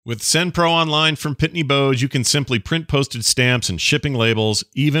With SendPro Online from Pitney Bowes, you can simply print postage stamps and shipping labels,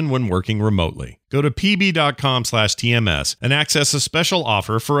 even when working remotely. Go to pb.com/TMS and access a special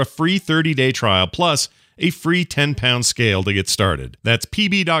offer for a free 30-day trial, plus a free 10-pound scale to get started. That's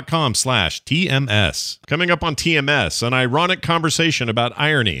pb.com/TMS. Coming up on TMS, an ironic conversation about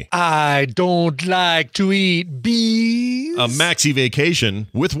irony. I don't like to eat bees. A Maxi-Vacation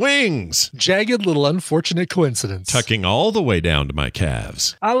with wings. Jagged little unfortunate coincidence. Tucking all the way down to my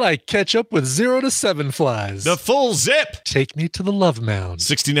calves. I like ketchup with 0 to 7 flies. The full zip. Take me to the love mound.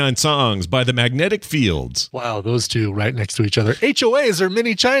 69 songs by the Magnetic Fields. Wow, those two right next to each other. HOAs are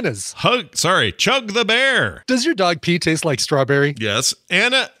mini Chinas. Chug the Bear. Does your dog pee taste like strawberry? Yes.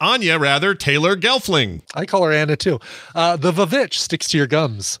 Anya, Taylor Gelfling. I call her Anna too. The VVitch sticks to your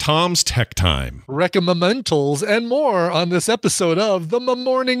gums. Tom's Tech Time. Reccamentals and more on this episode of the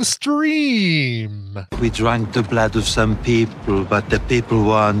Morning Stream. We drank the blood of some people, but the people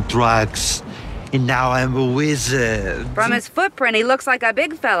were on drugs. And now I'm a wizard. From his footprint, he looks like a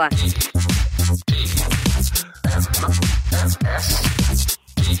big fella.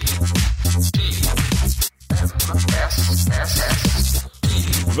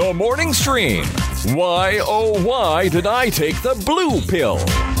 The Morning Stream. Why, oh, why did I take the blue pill?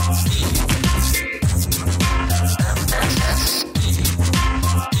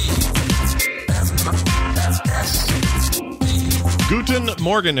 Guten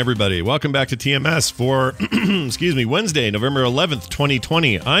Morgen, everybody. Welcome back to TMS for, Wednesday, November 11th,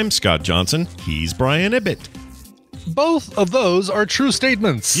 2020. I'm Scott Johnson. He's Brian Ibbett. Both of those are true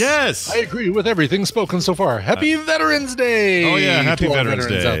statements. Yes. I agree with everything spoken so far. Happy Veterans Day. Oh, yeah. Happy Veterans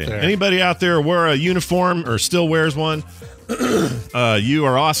Day. Out there. Anybody out there wear a uniform or still wears one? You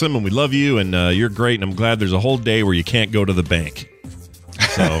are awesome, and we love you, and you're great, and I'm glad there's a whole day where you can't go to the bank.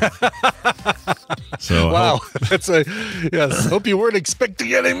 So wow, that's a yes. Hope you weren't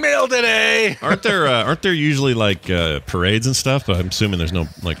expecting any mail today. Aren't there usually like parades and stuff? But I'm assuming there's no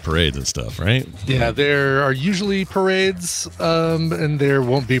like parades and stuff, right? Yeah, there are usually parades, and there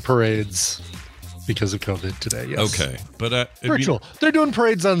won't be parades because of COVID today. Yes. Okay, but virtual. They're doing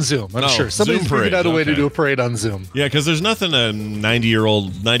parades on Zoom. I'm sure somebody's figured out a way to do a parade on Zoom. Yeah, because there's nothing a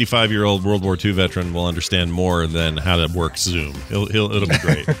 95-year-old World War II veteran will understand more than how to work Zoom. It'll be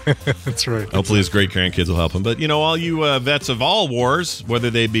great. That's right. Hopefully his great grandkids will help him. But all you vets of all wars,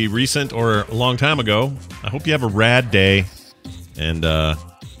 whether they be recent or a long time ago, I hope you have a rad day, and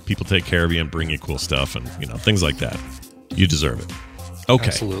people take care of you and bring you cool stuff and things like that. You deserve it. Okay.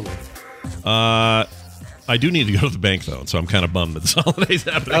 Absolutely. I do need to go to the bank, though, so I'm kind of bummed that this holiday's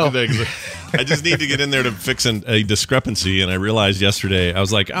happening today. 'Cause I just need to get in there to fix a discrepancy, and I realized yesterday, I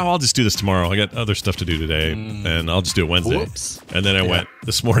was like, I'll just do this tomorrow. I got other stuff to do today, and I'll just do it Wednesday. Whoops. And then I went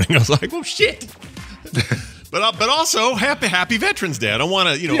this morning. I was like, oh, shit. But also, happy Veterans Day. I don't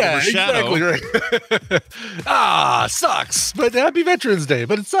want to, overshadow. Exactly right. Sucks. But happy Veterans Day,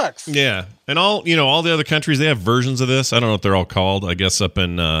 but it sucks. Yeah. And all the other countries, they have versions of this. I don't know what they're all called. I guess up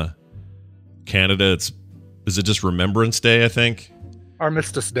in Canada, is it just Remembrance Day, I think?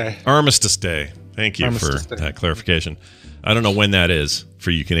 Armistice Day. Armistice Day. Thank you for that clarification. I don't know when that is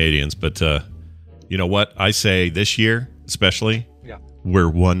for you Canadians, but you know what? I say this year, especially, we're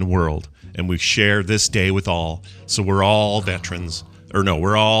one world, and we share this day with all. So we're all veterans. Or no,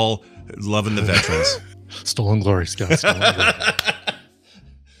 we're all loving the veterans. Stolen glory, Scott. Stolen glory.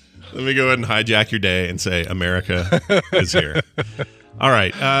 Let me go ahead and hijack your day and say America is here. All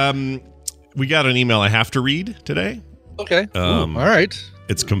right. We got an email I have to read today. Okay. All right.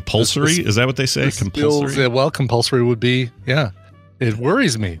 It's compulsory. Is that what they say? Compulsory? Compulsory would be, yeah. It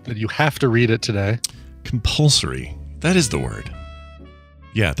worries me that you have to read it today. Compulsory. That is the word.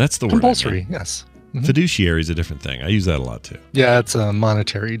 Yeah, that's the word. Compulsory, yes. Mm-hmm. Fiduciary is a different thing. I use that a lot too. Yeah, it's a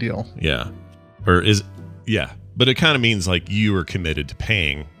monetary deal. Yeah. But it kind of means like you are committed to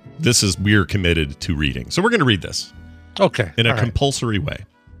paying. We're committed to reading. So we're going to read this. Okay. In a compulsory way.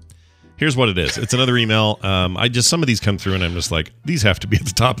 Here's what it is. It's another email. Some of these come through and I'm just like, these have to be at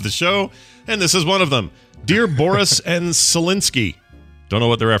the top of the show. And this is one of them. Dear Boris and Selinsky. Don't know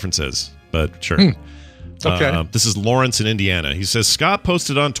what the reference is, but sure. Okay. This is Lawrence in Indiana. He says, Scott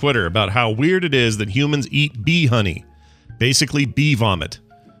posted on Twitter about how weird it is that humans eat bee honey. Basically bee vomit.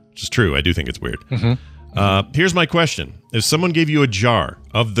 Which is true. I do think it's weird. Mm-hmm. Here's my question. If someone gave you a jar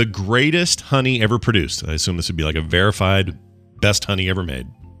of the greatest honey ever produced, I assume this would be like a verified best honey ever made.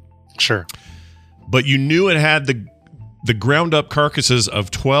 Sure. But you knew it had the ground up carcasses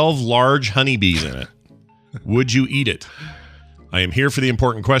of 12 large honeybees in it. Would you eat it? I am here for the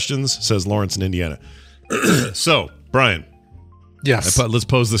important questions, says Lawrence in Indiana. So, Brian. Yes. Let's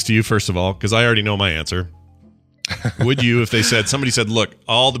pose this to you first of all, because I already know my answer. Would you, if somebody said, look,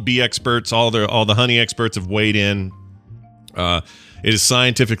 all the bee experts, all the honey experts have weighed in. It is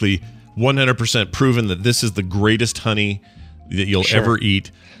scientifically 100% proven that this is the greatest honey that you'll ever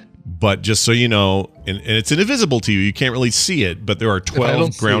eat. But just so you know, and it's invisible to you, you can't really see it, but there are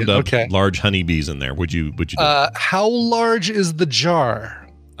 12 ground up large honeybees in there. Would you do it? How large is the jar?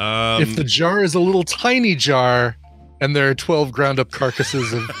 If the jar is a little tiny jar and there are 12 ground up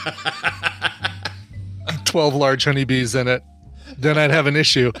carcasses of 12 large honeybees in it, then I'd have an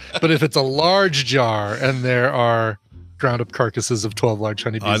issue. But if it's a large jar and there are ground up carcasses of 12 large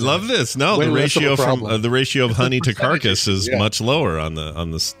honeybees, I love this. No, the ratio the ratio of honey to carcass is much lower on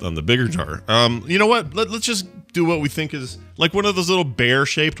the bigger jar. You know what? Let's just do what we think is like one of those little bear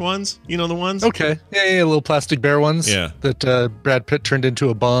shaped ones. You know the ones? Okay. Yeah, little plastic bear ones. Yeah. That Brad Pitt turned into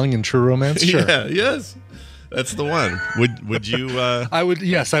a bong in True Romance. Sure. Yeah. Yes. That's the one. Would you? I would.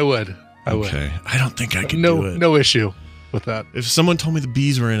 Yes, I would. Okay. I don't think I could do it. No issue with that. If someone told me the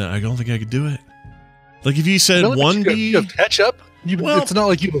bees were in it, I don't think I could do it. Like if you said one bee, you have ketchup. It's not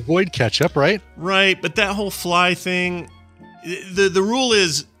like you avoid ketchup, right? Right, but that whole fly thing, the rule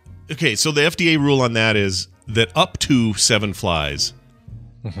is okay. So the FDA rule on that is that up to 7 flies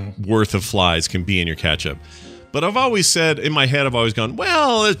worth of flies can be in your ketchup. But I've always said in my head, I've always gone,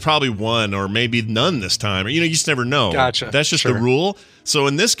 well, it's probably 1 or maybe none this time. Or, you just never know. Gotcha. That's just the rule. So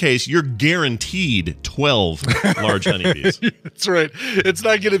in this case, you're guaranteed 12 large honeybees. That's right. It's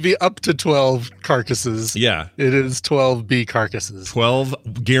not going to be up to 12 carcasses. Yeah. It is 12 bee carcasses. 12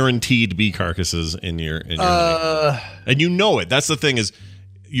 guaranteed bee carcasses in your honey. And you know it. That's the thing is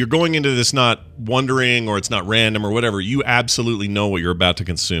you're going into this not wondering or it's not random or whatever. You absolutely know what you're about to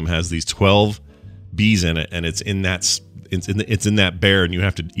consume has these 12 bees in it, and it's in that bear, and you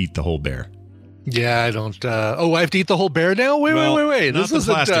have to eat the whole bear. Yeah, I don't. I have to eat the whole bear now. Wait. Not the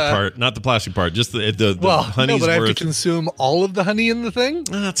plastic part. Not the plastic part. Just the honey's but I have worth. to consume all of the honey in the thing.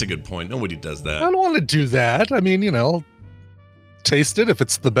 That's a good point. Nobody does that. I don't want to do that. I mean, taste it. If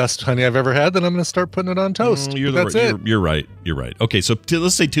it's the best honey I've ever had, then I'm going to start putting it on toast. That's it. You're right. You're right. Okay, so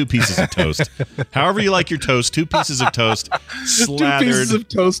let's say 2 pieces of toast. However you like your toast, 2 pieces of toast slathered. 2 pieces of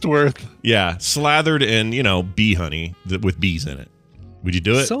toast worth. Yeah, slathered in bee honey with bees in it. Would you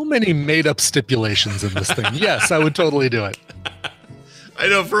do it? So many made up stipulations in this thing. Yes, I would totally do it. I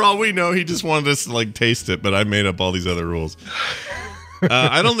know. For all we know, he just wanted us to taste it, but I made up all these other rules.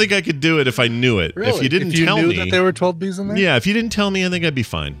 I don't think I could do it if I knew it. Really? If you didn't tell me that there were 12 bees in there? Yeah, if you didn't tell me, I think I'd be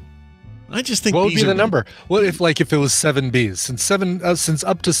fine. I just think what would be the number? What if it was 7 bees? Since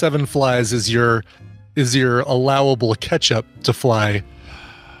up to 7 flies is your allowable ketchup to fly.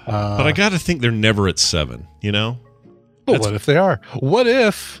 But I got to think they're never at 7. But what if they are? What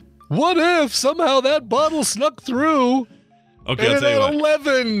if somehow that bottle snuck through? Okay, I'll tell you what.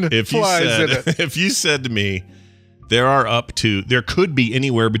 11 flies in it. If you said to me, there could be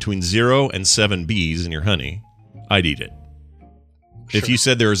anywhere between 0 and 7 bees in your honey, I'd eat it. Sure. If you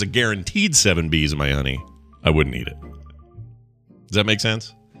said there was a guaranteed 7 bees in my honey, I wouldn't eat it. Does that make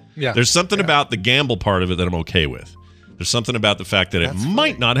sense? Yeah. There's something about the gamble part of it that I'm okay with. There's something about the fact that it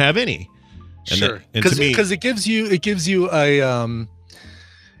might not have any. And sure. Because it gives you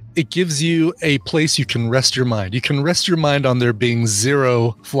a place you can rest your mind. You can rest your mind on there being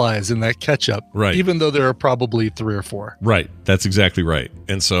 0 flies in that ketchup, right? Even though there are probably 3 or 4. Right. That's exactly right.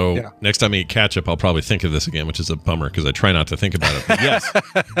 And so next time I eat ketchup, I'll probably think of this again, which is a bummer because I try not to think about it. But yes.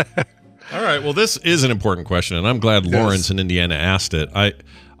 All right. Well, this is an important question, and I'm glad Lawrence in Indiana asked it.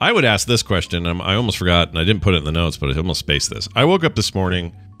 I would ask this question. I almost forgot, and I didn't put it in the notes, but I almost spaced this. I woke up this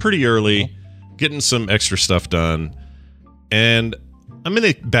morning pretty early, getting some extra stuff done, and I'm in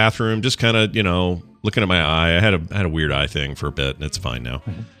the bathroom, just kind of, looking at my eye. I had a weird eye thing for a bit, and it's fine now.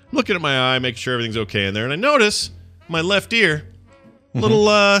 Mm-hmm. Looking at my eye, making sure everything's okay in there, and I notice my left ear,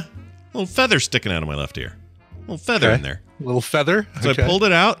 little feather sticking out of my left ear, little feather in there, little feather. So I pulled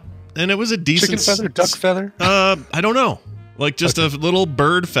it out, and it was a decent chicken feather, duck feather. I don't know, just a little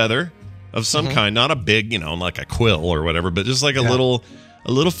bird feather of some kind, not a big, like a quill or whatever, but just like a little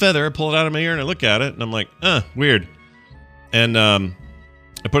feather. I pull it out of my ear and I look at it, and I'm like, weird, and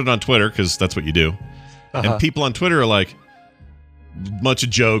I put it on Twitter because that's what you do. And people on Twitter are like, bunch of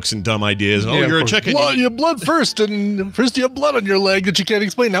jokes and dumb ideas. You're a chicken. Well, you have blood first, and first you have blood on your leg that you can't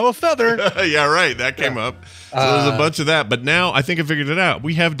explain. Now a feather. Yeah, right. That came up. So there's a bunch of that. But now I think I figured it out.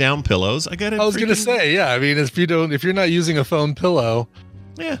 We have down pillows. I was going to say, I mean, if you're not using a foam pillow,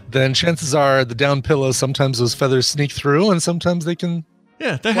 then chances are the down pillows, sometimes those feathers sneak through, and sometimes they can.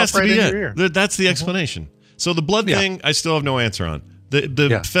 Yeah, that has to be it. That's the explanation. So the blood thing, I still have no answer on.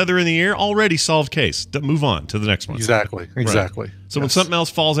 The feather in the ear, already solved case. Move on to the next one. Exactly. Right. So when something else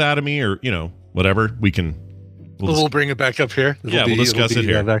falls out of me or, whatever, we can We'll bring it back up here. We'll discuss it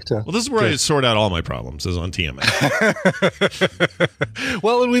here. Back to, well, this is where I sort out all my problems, is on TMS.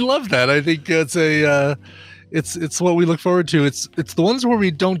 Well, and we love that. I think it's it's what we look forward to. It's the ones where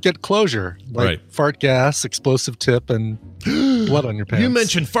we don't get closure, like fart gas, explosive tip, and blood on your pants. You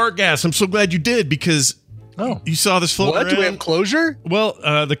mentioned fart gas. I'm so glad you did, because you saw this floating around. Do we have closure? Well,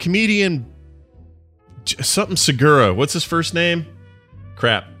 the comedian something Segura. What's his first name?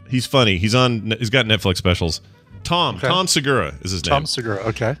 Crap. He's funny. He's got Netflix specials. Tom Segura is his name. Tom Segura.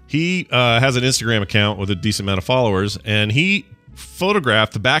 Okay. He has an Instagram account with a decent amount of followers, and he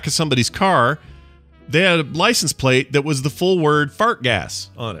photographed the back of somebody's car. They had a license plate that was the full word "fart gas"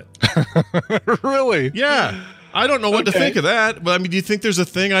 on it. Really? Yeah. I don't know what to think of that. But I mean, do you think there's a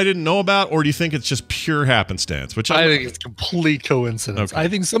thing I didn't know about, or do you think it's just pure happenstance? Which I think it's complete coincidence. Okay. I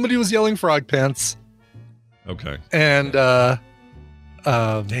think somebody was yelling "frog pants." Okay. And dang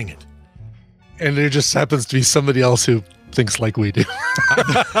it. And there just happens to be somebody else who thinks like we do.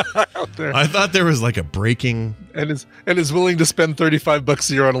 I thought there was like a breaking, and is willing to spend $35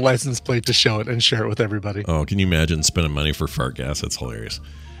 a year on a license plate to show it and share it with everybody. Oh, can you imagine spending money for fart gas? That's hilarious.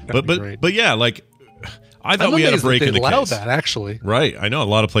 Great. But yeah, like I thought we had a break in the allow case. That actually, right? I know a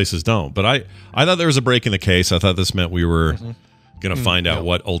lot of places don't, but I thought there was a break in the case. I thought this meant we were going to find out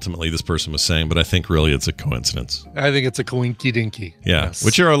what ultimately this person was saying, but I think really it's a coincidence. I think it's a coinky dinky. Yeah, yes.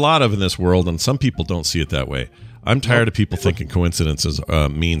 Which are a lot of in this world, and some people don't see it that way. I'm tired of people thinking coincidences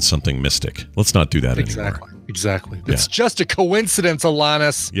mean something mystic. Let's not do that anymore. Exactly. It's just a coincidence,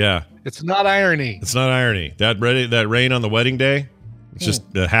 Alanis. Yeah. It's not irony. It's not irony. That rain on the wedding day, it's just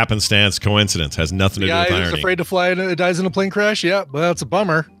a happenstance coincidence. Has nothing to do with irony. He's afraid to fly and dies in a plane crash. Yeah, well, it's a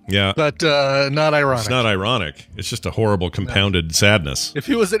bummer. Yeah. But not ironic. It's not ironic. It's just a horrible compounded sadness. If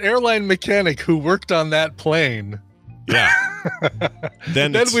he was an airline mechanic who worked on that plane,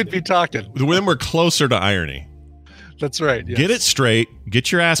 then we'd be talking. Then we're closer to irony. That's right. Yes. Get it straight.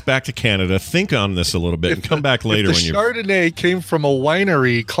 Get your ass back to Canada. Think on this a little bit and come back later. If the Chardonnay came from a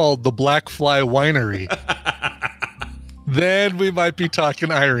winery called the Black Fly Winery, then we might be talking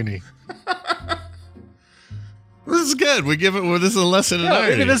irony. This is good. This is a lesson in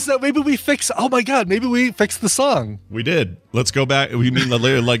irony. Maybe we fix. Oh my God! Maybe we fixed the song. We did. Let's go back. We mean the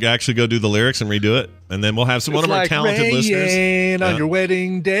lyric, like actually go do the lyrics and redo it, and then we'll have one of our talented listeners on your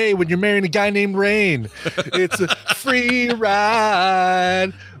wedding day when you're marrying a guy named Rain. It's a free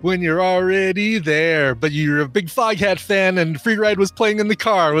ride when you're already there, but you're a big Foghat fan, and Free Ride was playing in the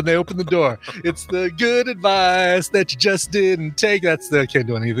car when they opened the door. It's the good advice that you just didn't take. I can't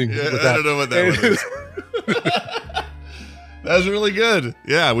do anything with that. I don't know what that one is. That was really good.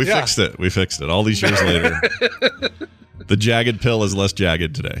 Yeah, we fixed it. We fixed it all these years later. The Jagged pill is less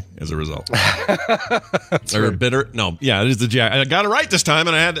jagged today as a result. Bitter? No, yeah, it is the Jagged. I got it right this time,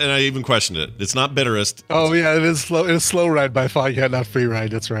 and I even questioned it. It's not bitterest. Oh yeah, it is slow. It's Slow Ride by Foghat, not Free Ride.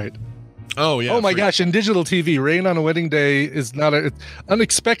 That's right. Oh yeah. Oh my gosh! In digital TV, rain on a wedding day is not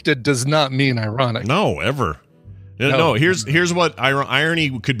unexpected. Does not mean ironic. No, ever. No. Here's what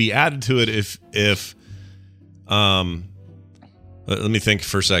irony could be added to it if let me think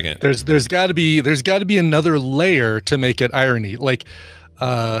for a second. There's got to be another layer to make it irony, like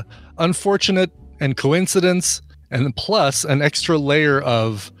unfortunate and coincidence, and plus an extra layer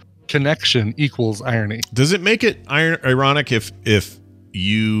of connection equals irony. Does it make it ironic if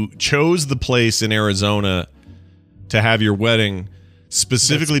you chose the place in Arizona to have your wedding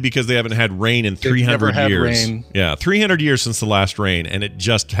specifically because they haven't had rain in 300 years? Rain. Yeah, 300 years since the last rain, and it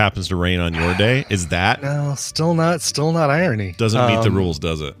just happens to rain on your day. Is that still not irony? Doesn't meet the rules,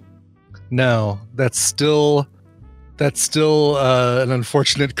 does it? No, that's still an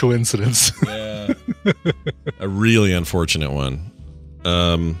unfortunate coincidence. Yeah, a really unfortunate one.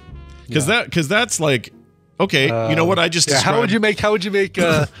 Because that's like, okay, you know what I just described? How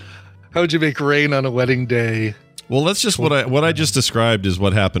would you make rain on a wedding day? Well, that's just what I just described is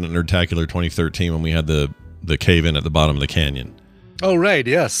what happened in Nerdtacular 2013 when we had the cave-in at the bottom of the canyon. Oh, right,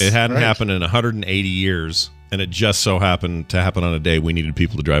 yes. It hadn't happened in 180 years, and it just so happened to happen on a day we needed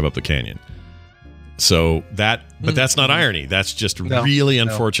people to drive up the canyon. So but that's not irony. That's just really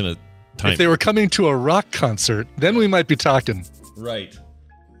unfortunate timing. If they were coming to a rock concert, then we might be talking. Right.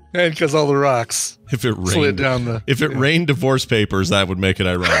 And because all the rocks slid down the... If it rained divorce papers, that would make it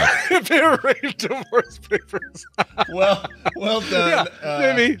ironic. If it rained divorce papers. well done.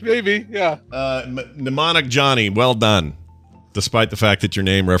 Yeah, maybe, yeah. Mnemonic Johnny, well done. Despite the fact that your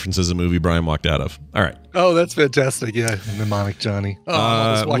name references a movie Brian walked out of. All right. Oh, that's fantastic. Yeah, Mnemonic Johnny.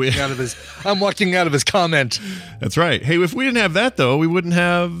 I'm walking out of his comment. That's right. Hey, if we didn't have that, though, we wouldn't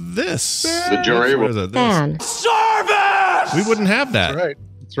have this. The jury was service. We wouldn't have that. That's right.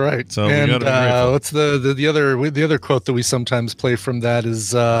 That's right. So we and gotta be grateful. what's the other quote that we sometimes play from that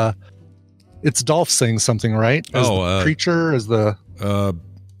is it's Dolph saying something, right? As the preacher, as the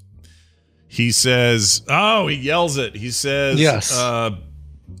he says, he yells it. He says, yes.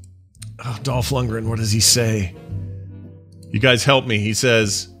 Dolph Lundgren, what does he say? You guys help me. He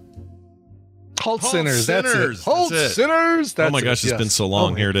says, Halt sinners. sinners. That's it. Halt That's it. sinners. That's oh my gosh, it's been so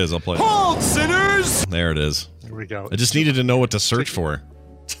long. Here it is. I'll play it. Halt, sinners! There it is. Here we go. I just needed to know what to search for.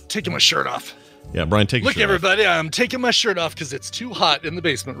 Taking my shirt off. Yeah, Brian, take your Look, shirt off. everybody, I'm taking my shirt off because it's too hot in the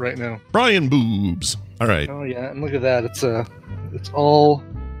basement right now. Brian Boobs. All right. Oh yeah, and look at that. It's all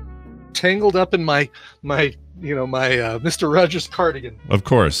tangled up in my Mr. Rogers cardigan. Of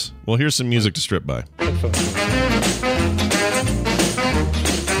course. Well, here's some music to strip by.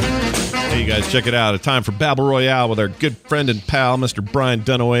 Hey, you guys, check it out. A time for Babble Royale with our good friend and pal, Mr. Brian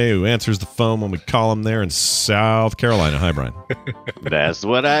Dunaway, who answers the phone when we call him there in South Carolina. Hi, Brian. That's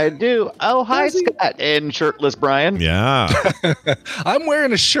what I do. Oh, hi, Scott and shirtless Brian. Yeah. I'm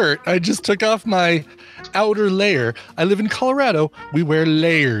wearing a shirt. I just took off my outer layer. I live in Colorado. We wear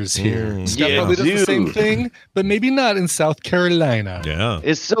layers here. Scott Yeah, probably does the same dude. thing, but maybe not in South Carolina. Yeah.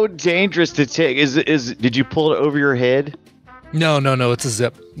 It's so dangerous to take. Did you pull it over your head? No. It's a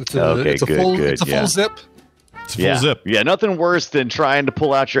zip. It's a, Okay, it's a good, full. good, It's a yeah. full zip. It's a full zip. Yeah, nothing worse than trying to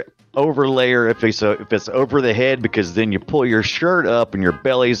pull out your overlayer if it's over the head, because then you pull your shirt up and your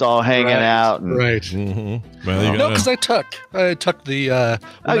belly's all hanging out. And, Right. Mm-hmm. Well, you No, gotta- because I tuck the. When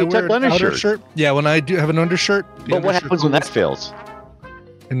I you wear tuck an outer undershirt. shirt. Yeah, when I do have an undershirt. the But what undershirt happens when that goes- fails?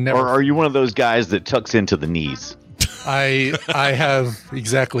 and never Or are you one of those guys that tucks into the knees? I have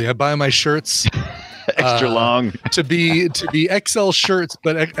exactly. I buy my shirts Extra long. to be XL shirts,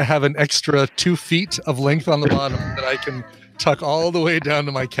 but I have an extra 2 feet of length on the bottom that I can tuck all the way down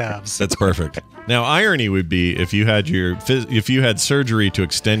to my calves. That's perfect. Now, irony would be if you had surgery to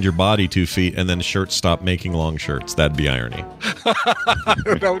extend your body 2 feet and then shirts stopped making long shirts. That'd be irony.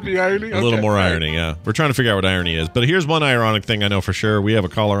 That would be irony. A little more irony, yeah. We're trying to figure out what irony is. But here's one ironic thing I know for sure. We have a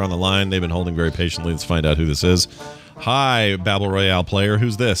caller on the line. They've been holding very patiently. Let's find out who this is. Hi, Babble Royale player.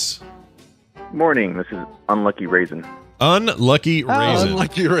 Who's this? Morning. This is Unlucky Raisin. Unlucky Raisin.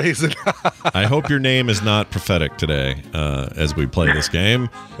 Unlucky raisin. I hope your name is not prophetic today as we play this game.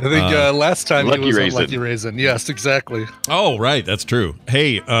 I think last time he Lucky was Raisin. Unlucky Raisin. Yes, exactly. Oh, right. That's true.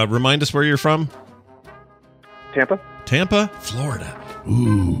 Hey, remind us where you're from. Tampa? Tampa, Florida.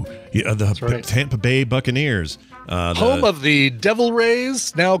 Ooh. Yeah, the right. Tampa Bay Buccaneers. Home of the Devil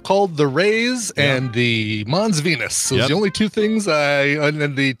Rays, now called the Rays, and the Mons Venus. Those are the only two things and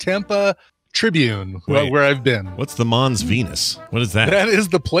then the Tampa Tribune, Wait. where I've been. What's the Mons Venus? What is that? That is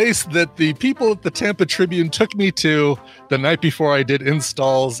the place that the people at the Tampa Tribune took me to the night before I did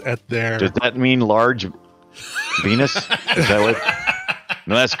installs at their. Does that mean large Venus? Is that what?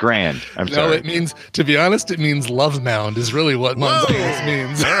 No, that's grand. I'm No, sorry. it means, to be honest, it means Love Mound is really what Mons Venus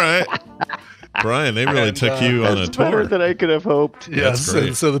means. All right. Brian, they really And, took you on a That's better tour. than I could have hoped. Yes, great.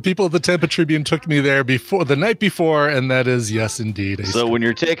 and so the people at the Tampa Tribune took me there the night before, and that is, yes, indeed. a So when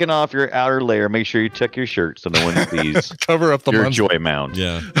you're taking off your outer layer, make sure you tuck your shirt so no one sees cover up the your Mons. joy mound.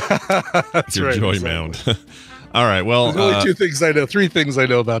 Yeah, That's your right, joy exactly. mound. All right, well, There's only three things I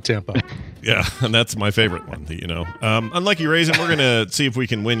know about Tampa. yeah, and that's my favorite one. Unlucky Raisin, we're going to see if we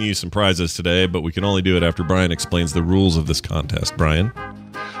can win you some prizes today, but we can only do it after Brian explains the rules of this contest. Brian?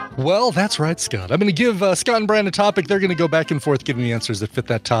 Well, that's right, Scott. I'm going to give Scott and Brian a topic. They're going to go back and forth giving me answers that fit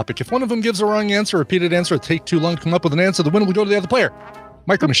that topic. If one of them gives a wrong answer, repeated answer, or take too long to come up with an answer, the winner will go to the other player.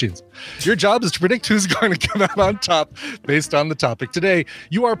 Micro Machines. Your job is to predict who's going to come out on top based on the topic. Today,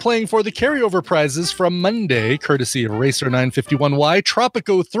 you are playing for the carryover prizes from Monday, courtesy of Racer 951Y,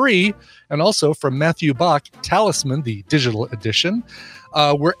 Tropico 3, and also from Matthew Bach, Talisman, the digital edition.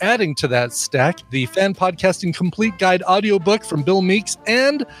 We're adding to that stack the Fan Podcasting Complete Guide audiobook from Bill Meeks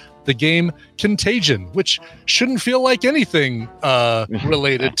and the game Contagion, which shouldn't feel like anything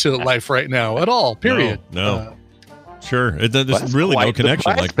related to life right now at all, period. No. Sure. There's That's really no quite the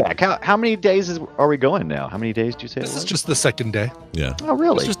connection. prize pack. How many days are we going now? How many days did you say? This it is was? just the second day. Yeah. Oh,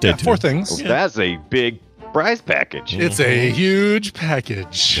 really? It's just day 2. 4 things. Well, that's a big prize package. It's a huge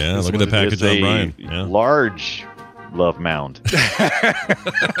package. Yeah, Is look at what the it is. package on Brian. Yeah. large love mound.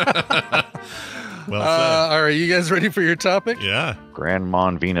 Well said. All right, you guys ready for your topic? Yeah. Grandma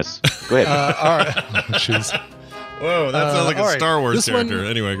Venus. Go ahead. All right. Jeez. Whoa, that sounds like a all right. Star Wars This one- character.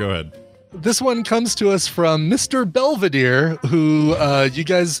 Anyway, go ahead. This one comes to us from Mr. Belvedere, who you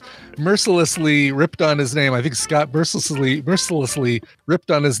guys mercilessly ripped on his name. I think Scott mercilessly ripped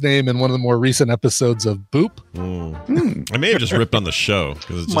on his name in one of the more recent episodes of Boop. I may have just ripped on the show.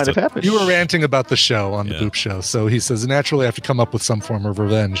 Might have happened. You were ranting about the show on the Boop show. So he says, naturally, I have to come up with some form of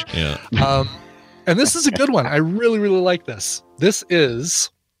revenge. Yeah. And this is a good one. I really, really like this. This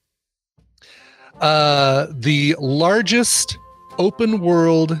is the largest open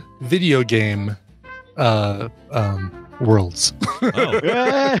world video game worlds.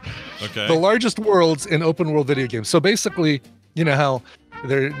 Okay. The largest worlds in open world video games. So basically, you know how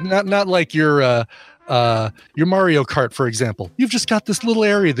they're not like your Mario Kart, for example. You've just got this little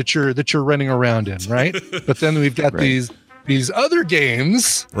area that you're running around in, right? But then we've got these other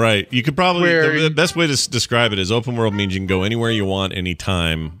games. Right. You could probably, the best way to describe it is open world means you can go anywhere you want,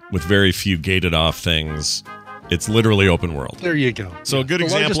 anytime, with very few gated off things. It's literally open world. There you go. So a good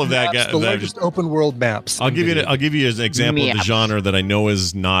example of that. The largest open world maps. I'll give you an example of the genre that I know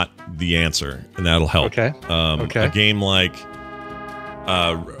is not the answer, and that'll help. Okay. A game like,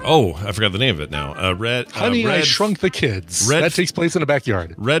 I forgot the name of it now. I Shrunk the Kids. That takes place in a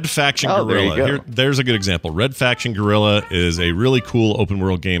backyard. Red Faction Guerrilla. There's a good example. Red Faction Guerrilla is a really cool open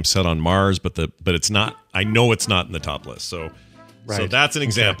world game set on Mars, but it's not. I know it's not in the top list. So that's an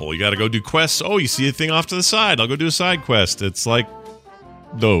example. Okay. You got to go do quests. Oh, you see a thing off to the side. I'll go do a side quest. It's like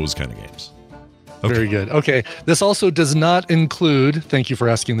those kind of games. Okay. Very good. Okay. This also does not include, thank you for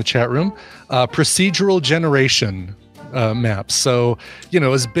asking the chat room, procedural generation maps. So,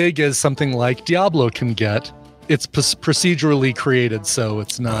 as big as something like Diablo can get, it's procedurally created. So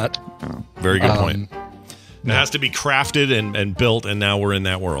it's not. Very good point. It has to be crafted and built, and now we're in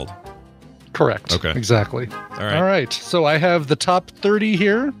that world. Correct. Okay. Exactly. All right. All right. So I have the top 30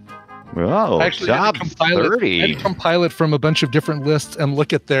 here. Oh, Actually, top 30. I had to compile it from a bunch of different lists and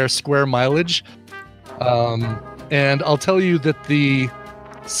look at their square mileage. And I'll tell you that the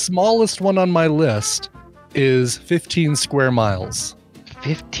smallest one on my list is 15 square miles.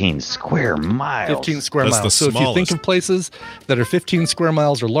 15 square miles. 15 square That's miles. the So if you think smallest. of places that are 15 square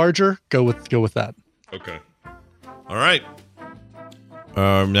miles or larger, go with that. Okay. All right.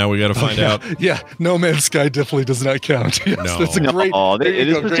 Now we got to find out. Yeah, No Man's Sky definitely does not count. Yes, No. that's a great. It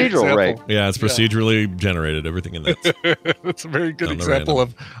is great procedural, example. right? Yeah, it's procedurally generated. Everything in that. That's a very good On the example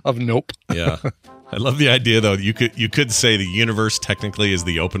of nope. Yeah. I love the idea though. You could say the universe technically is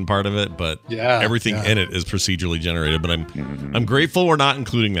the open part of it, but everything in it is procedurally generated. But I'm grateful we're not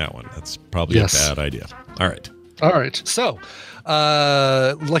including that one. That's probably a bad idea. All right. So,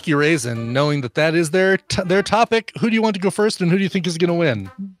 Lucky Raisin, knowing that is their topic, who do you want to go first, and who do you think is going to win?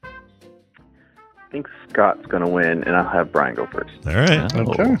 I think Scott's going to win, and I'll have Brian go first. All right.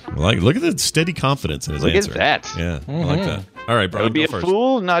 Okay. Look at the steady confidence in his answer. Look at that. Yeah, I like that. All right, I Brian, would be go a first.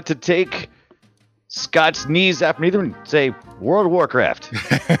 fool not to take Scott's knees after either and say World of Warcraft.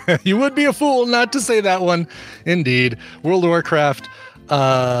 You would be a fool not to say that one. Indeed. World of Warcraft.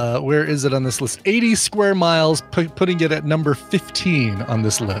 Where is it on this list? 80 square miles, putting it at number 15 on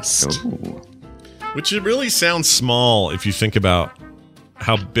this list. Ooh. Which it really sounds small if you think about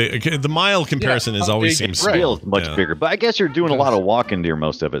how big. The mile comparison is always big, seems right. small. Feels much bigger, but I guess you're doing a lot of walking near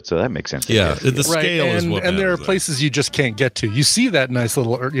most of it, so that makes sense. I Yeah, guess. the scale is what and there are matters places you just can't get to. You see that nice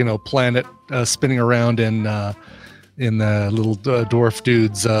little planet spinning around in the little dwarf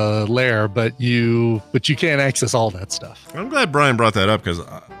dude's lair, but you can't access all that stuff. I'm glad Brian brought that up because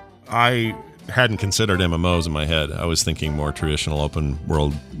I hadn't considered MMOs in my head. I was thinking more traditional open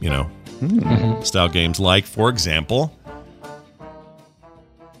world, style games like, for example,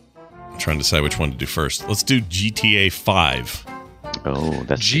 I'm trying to decide which one to do first. Let's do GTA 5. Oh,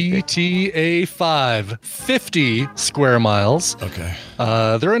 that's GTA 5, 50 square miles. Okay.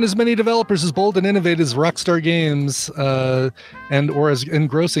 There aren't as many developers as bold and innovative as Rockstar Games or as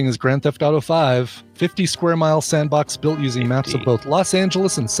engrossing as Grand Theft Auto 5. 50 square mile sandbox built using maps of both Los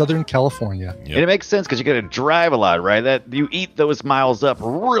Angeles and Southern California. Yep. And it makes sense because you got to drive a lot, right? That you eat those miles up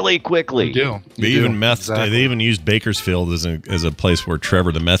really quickly. You do. They even used Bakersfield as a place where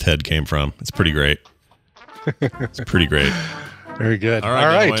Trevor the meth head came from. It's pretty great. It's pretty great. Very good. All All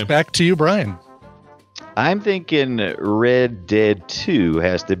right, right, back to you, Brian. I'm thinking Red Dead 2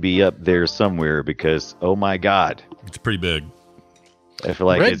 has to be up there somewhere because, oh my God, It's pretty big. I feel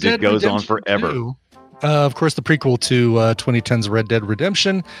like it goes on forever. 2, of course, the prequel to 2010's Red Dead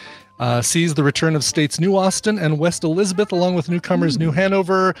Redemption. sees the return of states New Austin and West Elizabeth, along with newcomers New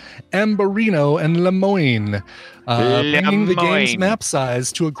Hanover, Ambarino, and Lemoyne, bringing the game's map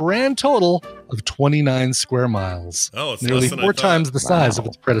size to a grand total of 29 square miles. Oh, it's nearly less than I 4 thought. times the size of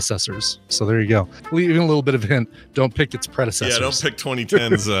its predecessors. So there you go. Even a little bit of a hint. Don't pick its predecessors. Yeah, don't pick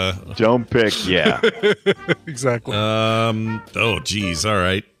 2010's. Don't pick. Yeah. Exactly. Oh, geez. All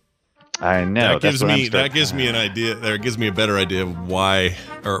right. I know. That gives me an idea. Or it gives me a better idea of why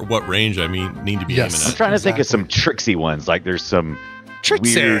or what range I need to be aiming I'm at. trying to think of some tricksy ones. Like there's some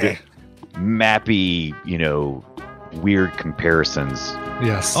weird, mappy, weird comparisons.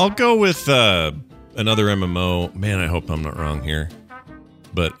 Yes. I'll go with another MMO. Man, I hope I'm not wrong here.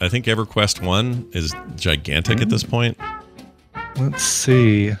 But I think EverQuest 1 is gigantic at this point. Let's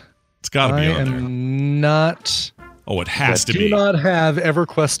see. It's got to be on there. I am not... Oh, it has to do be. not have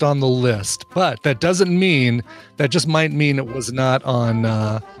EverQuest on the list, but that doesn't mean, that just might mean it was not on...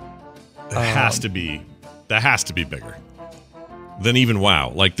 it has to be. That has to be bigger than even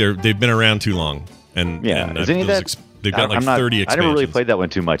WoW. Like they've been around too long. And is any of that... They've got 30 expansions. I never really played that one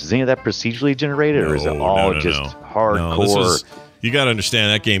too much. Is any of that procedurally generated, or is it all just hardcore? You got to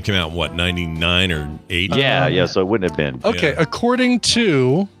understand that game came out in what, 99 or 8? Yeah, so it wouldn't have been. Okay, according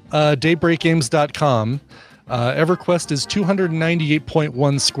to daybreakgames.com, EverQuest is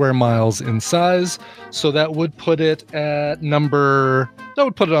 298.1 square miles in size, so that would put it at number... That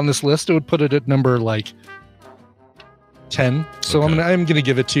would put it on this list. It would put it at number, 10. So Okay. I'm gonna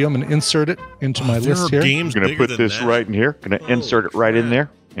give it to you. I'm gonna insert it into my list here. Games I'm going to bigger put than this that. right in here. Going to insert it right in there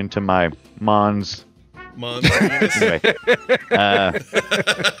into my Mons. Anyway,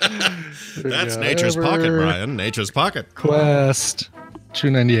 That's nature's pocket, Brian. Nature's pocket. Quest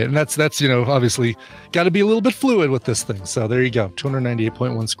 298, and that's obviously got to be a little bit fluid with this thing. So there you go,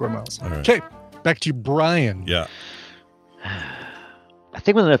 298.1 square miles. All right. Okay, back to you, Brian. Yeah. I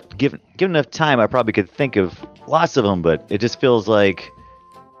think with given enough time, I probably could think of lots of them, but it just feels like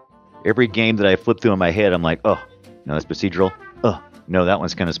every game that I flip through in my head, I'm like, oh, no, that's procedural. Oh, no, that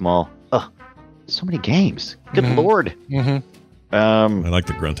one's kind of small. Oh, so many games. Good Lord. Mm-hmm. I like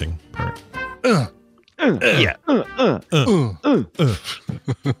the grunting part. Yeah.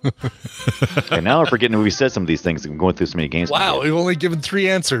 And now I'm forgetting we said some of these things. I'm going through so many games. Wow, you've only given 3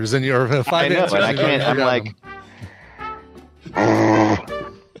 answers, and you're 5 I know, answers. and I can't. I'm like,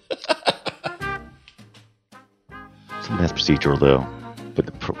 something that's procedural though, but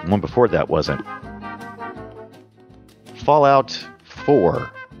the one before that wasn't. Fallout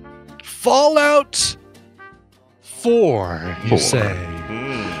 4. Fallout 4, you say.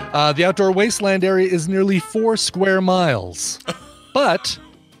 The outdoor wasteland area is nearly 4 square miles. But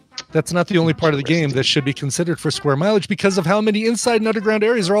that's not the only part of the game that should be considered for square mileage because of how many inside and underground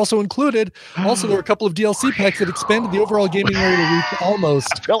areas are also included. Also, there were a couple of DLC packs that expanded the overall gaming area to reach almost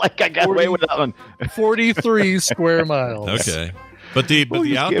I feel like I got away with that one. 43 square miles. Okay. But the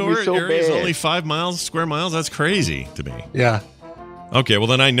you outdoor scared me so area is bad. only 5 square miles. That's crazy to me. Yeah. Okay, well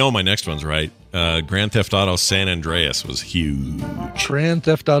then I know my next one's right. Grand Theft Auto San Andreas was huge. Grand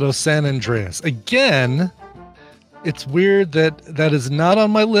Theft Auto San Andreas. Again, it's weird that that is not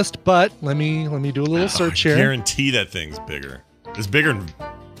on my list, but let me do a little search I here. guarantee that thing's bigger. It's bigger.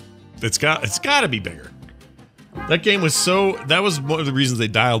 It's got to be bigger. That game was that was one of the reasons they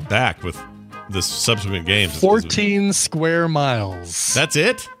dialed back with the subsequent games. 14 square miles. That's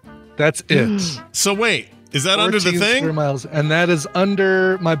it? That's it. So wait, is that under the 14 thing? Square miles, and that is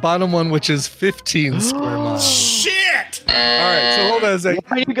under my bottom one, which is 15 square miles. Shit! All right, so hold on a second.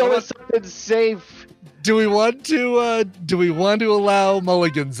 Why do you go with something safe? Do we want to allow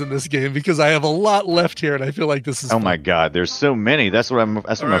mulligans in this game? Because I have a lot left here, and I feel like this is. Oh my God, there's so many. That's what I'm All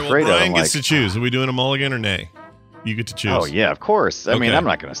right, afraid well, of. Brian I'm gets like, to choose. Are we doing a mulligan or nay? You get to choose. oh yeah, of course. I mean, Okay. I'm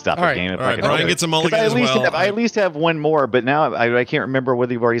not going to stop All the right, game if all I right, can. Brian help it. gets a 'Cause mulligan I at as least well. I at least have one more, but now I can't remember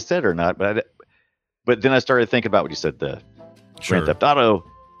whether you've already said it or not. But then I started thinking about what you said. The Sure. Grand Theft Auto.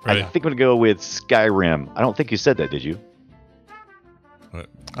 Right. I think I'm going to go with Skyrim. I don't think you said that, did you?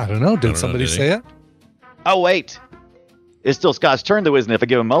 I don't know. Did know, somebody did he? say it? Oh wait, it's still Scott's turn though, isn't it? If I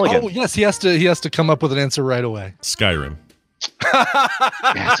give him mulligan. Oh yes, he has to come up with an answer right away. Skyrim.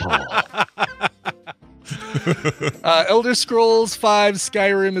 Asshole. Elder Scrolls V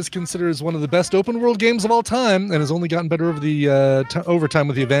Skyrim is considered as one of the best open world games of all time, and has only gotten better over the over time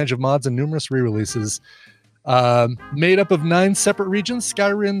with the advantage of mods and numerous re-releases. Made up of 9 separate regions,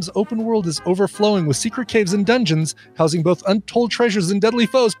 Skyrim's open world is overflowing with secret caves and dungeons, housing both untold treasures and deadly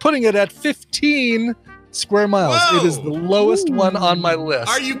foes, putting it at 15 square miles. Whoa! It is the lowest one on my list.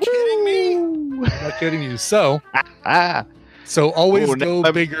 Are you kidding me? I'm not kidding you. So, So always Ooh, go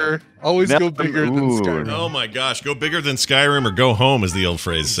now bigger. Always now go I'm- bigger than ooh. Skyrim. Oh my gosh, go bigger than Skyrim or go home, as the old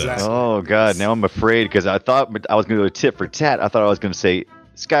phrase says. Exactly. Oh God! Now I'm afraid because I thought I was going to go tit for tat. I thought I was going to say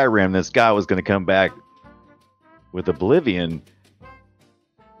Skyrim. This guy was going to come back with Oblivion,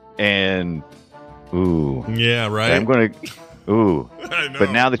 and ooh, Yeah, right. I'm going to ooh. I know.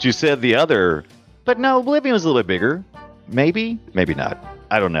 But now that you said the other, but no, Oblivion was a little bit bigger. Maybe not.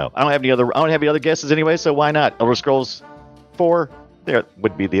 I don't know. I don't have any other guesses anyway. So why not? Elder Scrolls 4. There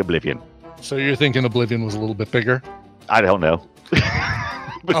would be the Oblivion. So you're thinking Oblivion was a little bit bigger? I don't know.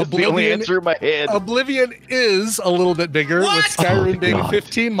 But it's the only answer in my head. Oblivion is a little bit bigger, What? with Skyrim Oh, being God.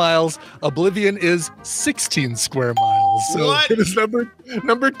 15 miles. Oblivion is 16 square miles. So What? it is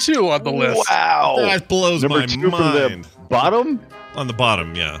number 2 on the list. Wow. That blows Number my 2 from mind. the bottom. On the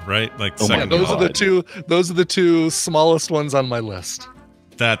bottom, yeah, right? Like Oh my Yeah, second. those are the God. two. Those are the two smallest ones on my list.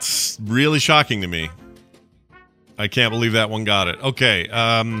 That's really shocking to me. I can't believe that one got it. Okay,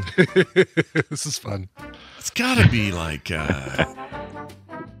 This is fun. it's got to be like. I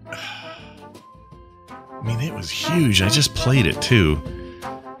mean, it was huge. I just played it too.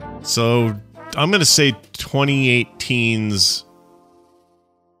 So I'm going to say 2018's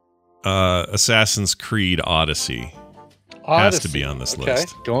Assassin's Creed Odyssey. Has to be on this Okay,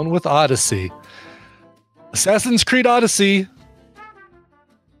 list. going with Odyssey. Assassin's Creed Odyssey.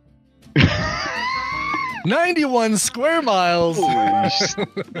 91 square miles.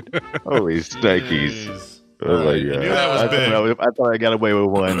 Holy snikes. Jeez. Oh my I knew God. that was big. I thought I got away with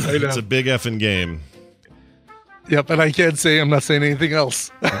one. I know. It's a big effing game. Yep, and I can't say I'm not saying anything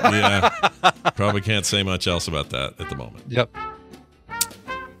else. Yeah. Probably can't say much else about that at the moment. Yep.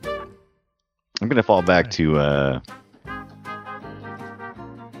 I'm going to fall back to. Oh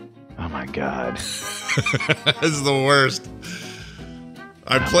my God. This is the worst.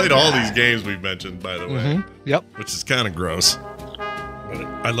 I played all these games we've mentioned, by the way, Mhm. Yep. which is kind of gross. But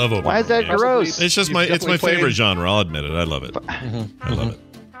I love open Why is world that games. gross? It's just You've my it's my definitely played- favorite genre. I'll admit it. I love it. I love it.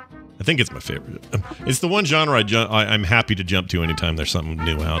 I think it's my favorite. It's the one genre I'm happy to jump to anytime there's something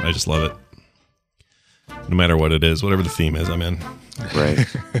new out. I just love it. No matter what it is, whatever the theme is, I'm in. Right.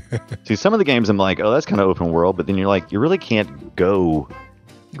 See, some of the games I'm like, oh, that's kind of open world, but then you're like, you really can't go.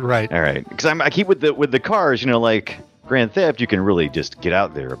 Right. All right, because I keep with the cars, like Grand Theft, you can really just get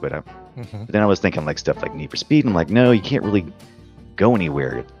out there. But then I was thinking like stuff like Need for Speed. And I'm like, no, you can't really go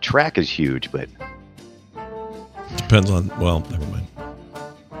anywhere. The track is huge, but Depends on. Well, never mind.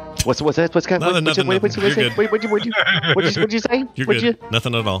 what's that? What's Nothing, nothing. You're good. What'd you say? You're What'd good.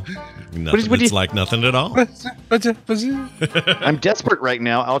 Nothing at all. Nothing. what'd you- It's like nothing at all. I'm desperate right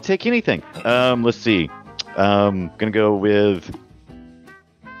now. I'll take anything. Let's see. Gonna go with.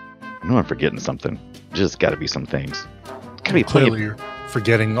 I know I'm forgetting something. Just got to be some things. Gotta be plenty. Clearly, you're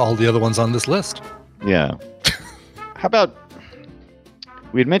forgetting all the other ones on this list. Yeah. How about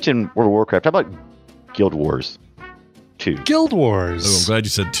we had mentioned World of Warcraft? How about Guild Wars 2? Guild Oh, I'm Wars. glad you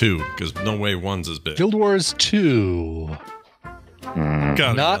said 2, because no way one's as big. Guild Wars 2. Got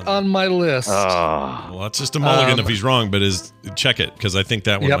it. Not on my list. Ah, Well, that's just a mulligan if he's wrong, but check it, because I think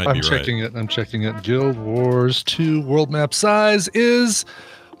that one Yep, might I'm be checking it. I'm checking it. Guild Wars 2 world map size is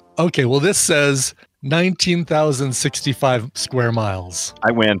okay. Well, this says 19,065 square miles.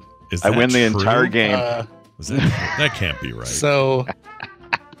 I win. right. Is I that win the true? entire game. That can't be right. So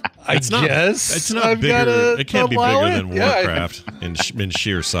I It's not- guess It's not I've bigger. gotta It can't be allow bigger it. than Yeah, Warcraft in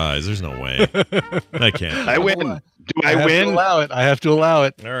sheer size. There's no way. That can't. I win. Do I have win? To allow it. I have to allow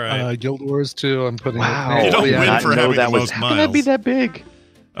it. All right. Guild Wars 2. I'm putting Wow. it. You don't Yeah. win Not for know having that the was. most How can that be miles. that big?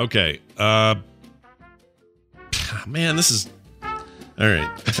 Okay. Man, this is all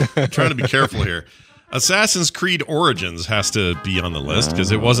right. I'm trying to be careful here. Assassin's Creed Origins has to be on the list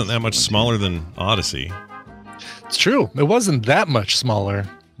because it wasn't that much smaller than Odyssey. It's true. It wasn't that much smaller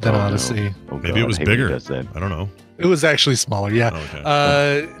than Odyssey. Oh, Maybe God, it was I hate when he bigger. does that. I don't know. It was actually smaller. Yeah.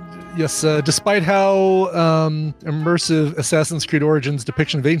 Okay. Yes. Despite how immersive Assassin's Creed Origins'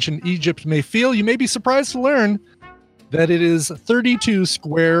 depiction of ancient Egypt may feel, you may be surprised to learn that it is 32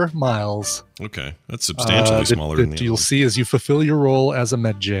 square miles. Okay, that's substantially smaller than the you'll other. see as you fulfill your role as a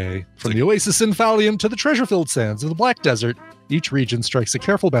Medjay. From the oasis in Phalium to the treasure-filled sands of the Black Desert, each region strikes a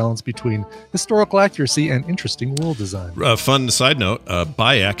careful balance between historical accuracy and interesting world design. Fun side note: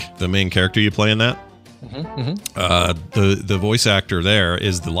 Bayek, the main character you play in that, the voice actor there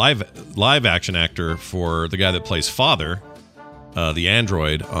is the live action actor for the guy that plays Father, the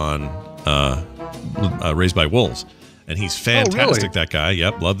android on Raised by Wolves. And he's fantastic, really? that guy.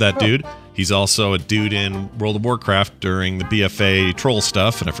 Yep, love that dude. He's also a dude in World of Warcraft during the BFA troll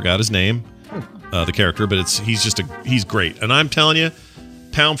stuff, and I forgot his name, the character, but he's great. And I'm telling you,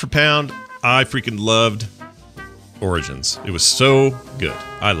 pound for pound, I freaking loved Origins. It was so good.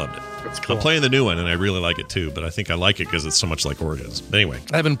 I loved it. That's cool. I'm playing the new one, and I really like it too, but I think I like it because it's so much like Origins. But anyway.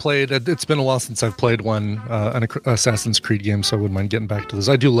 I haven't played. It's been a while since I've played an Assassin's Creed game, so I wouldn't mind getting back to this.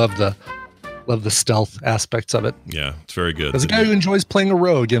 I do love the stealth aspects of it. Yeah, it's very good. As a guy who enjoys playing a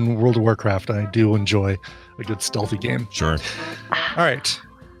rogue in World of Warcraft, I do enjoy a good stealthy game. Sure. All right.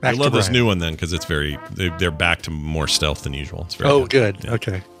 I love this new one then because it's they're back to more stealth than usual. It's very good. Yeah.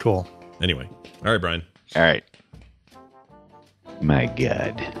 Okay, cool. Anyway. All right, Brian. All right. My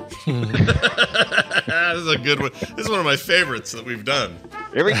God. This is a good one. This is one of my favorites that we've done.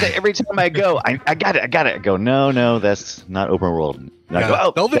 Every time I go, I got it. I go, no, that's not open world. And I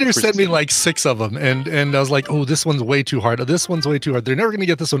go, Belvedere sent me like 6 of them, and I was like, oh, this one's way too hard. Oh, this one's way too hard. They're never going to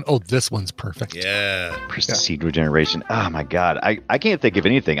get this one. Oh, this one's perfect. Yeah. Procedural generation. Oh, my God. I can't think of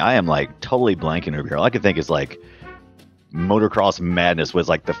anything. I am like totally blanking over here. All I can think is like Motocross Madness was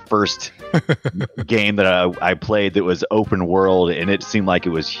like the first game that I played that was open world, and it seemed like it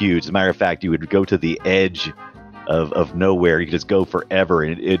was huge. As a matter of fact, you would go to the edge of nowhere. You could just go forever,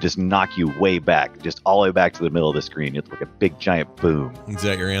 and it just knock you way back, just all the way back to the middle of the screen. It's like a big giant boom. Is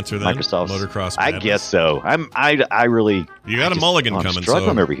that your answer then? Microsoft's Motocross Madness? I guess so. I really. You got a mulligan coming. I'm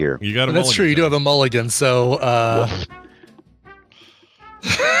struggling over here. You got a That's mulligan. true. You do have a mulligan, so.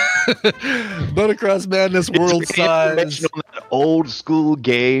 Motocross Madness world size. On that old school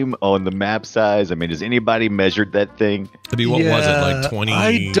game on the map size. I mean, has anybody measured that thing? I mean, what was it, like 20?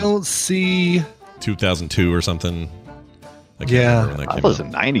 I don't see 2002 or something. I can't Yeah. remember when that I came was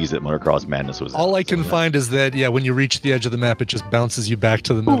out. the 90s that Motocross Madness was. all I can find is that when you reach the edge of the map, it just bounces you back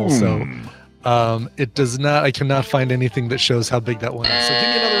to the middle. So it does not. I cannot find anything that shows how big that one is. So give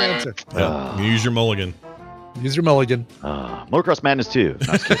me another answer. Yeah. You use your mulligan. Use your mulligan. Motocross Madness 2. No,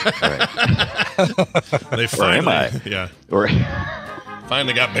 I was kidding. All right. They Where am I? Yeah, Or,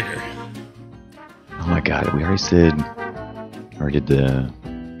 finally got bigger. oh my God, we already said, or did the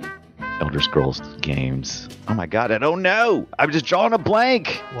Elder Scrolls games. Oh my God, I don't know. I'm just drawing a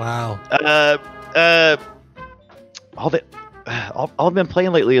blank. Wow. All I've been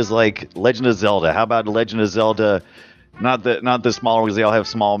playing lately is like Legend of Zelda. How about Legend of Zelda? Not the smaller ones. They all have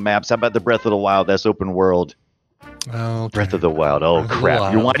small maps. How about the Breath of the Wild? That's open world. Okay. Breath of the Wild. Oh, Breath of the crap.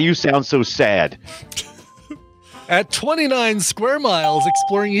 Wild. Why do you sound so sad? At 29 square miles,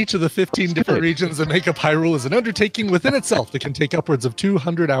 exploring each of the 15 different regions that make up Hyrule is an undertaking within itself that can take upwards of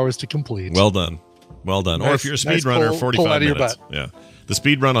 200 hours to complete. Well done. Well done. Or Nice- if you're a nice speedrunner, pull 45 out of your minutes. Yeah. The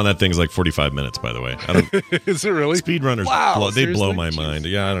speed run on that thing is like 45 minutes, by the way. I don't, Is it really? speedrunners, Wow, they blow seriously? my Jeez. mind.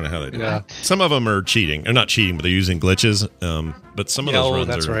 Yeah, I don't know how they do Yeah. it. Some of them are cheating. They're not cheating, but they're using glitches. But some of those runs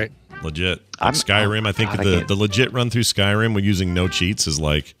that's are right. legit. I'm- Like Skyrim, I think God, I the can't- legit run through Skyrim with using no cheats is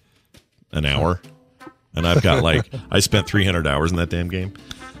like an hour. And I've got I spent 300 hours in that damn game.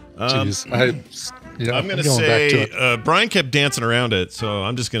 Jeez. I'm going to going back to say it. Brian kept dancing around it, so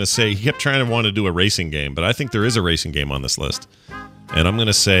I'm just going to say he kept trying to want to do a racing game, but I think there is a racing game on this list. And I'm going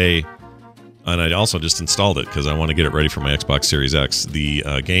to say, and I also just installed it because I want to get it ready for my Xbox Series X. The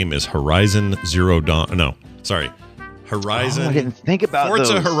game is Horizon Zero Dawn. No, sorry. Horizon. Oh, I didn't think about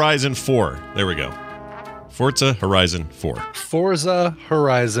Forza those. Horizon 4. There we go. Forza Horizon 4. Forza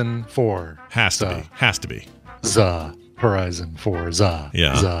Horizon 4. Has to be. Has to be. Horizon 4.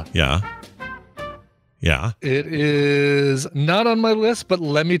 Yeah. Yeah. Yeah. It is not on my list, but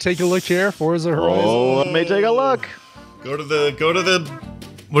let me take a look here. Forza Horizon. Oh, let me take a look. Go to the.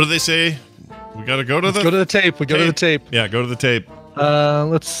 What do they say? We got to go to Let's go to the tape. We go to the tape. Yeah, go to the tape.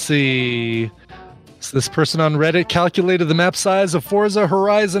 Let's see. So this person on Reddit calculated the map size of Forza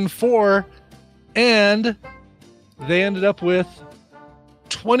Horizon 4, and they ended up with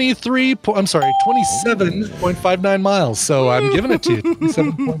 27.59 miles. So I'm giving it to you.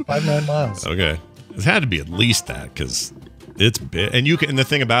 27.59 miles. Okay. It had to be at least that because it's big. And the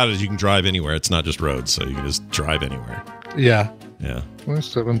thing about it is you can drive anywhere. It's not just roads, so you can just drive anywhere. Yeah. Yeah.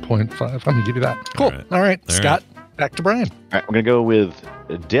 27.5. I'm going to give you that. Cool. All right. Scott, back to Brian. All right, I'm going to go with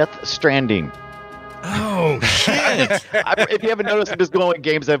Death Stranding. Oh, shit. If you haven't noticed, I'm just going with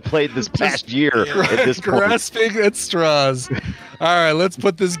games I've played this past year at this point. Grasping at straws. All right, let's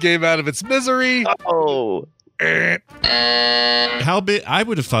put this game out of its misery. Oh. How big? I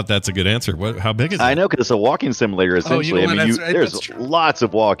would have thought that's a good answer. How big is it? I know, because it's a walking simulator, essentially. what? That's right. There's That's true. lots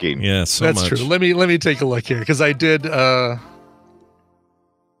of walking. Yeah, so That's much. true. Let me take a look here because I did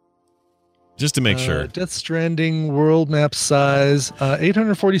Just to make sure. Death Stranding world map size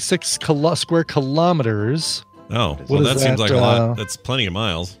 846 square kilometers. Oh, What well, is that seems that, like a lot. That's plenty of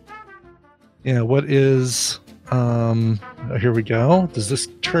miles. Yeah, what is here we go. Does this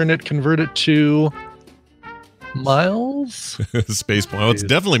convert it to miles? Space point. Oh, it's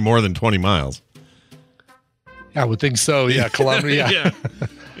definitely more than 20 miles. I would think so. Yeah, kilometer. Yeah.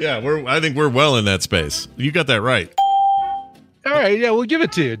 Yeah. I think we're well in that space. You got that right. All right. Yeah, we'll give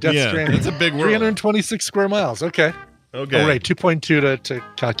it to you. Death Stranding. It's a big world. 326 square miles. Okay. Okay. Oh, right. 2.2 to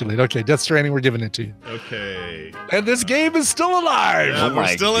calculate. Okay. Death Stranding, we're giving it to you. Okay. And this game is still alive. Yeah, we're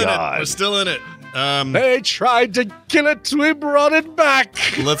still in it. We're still in it. They tried to kill it. We brought it back.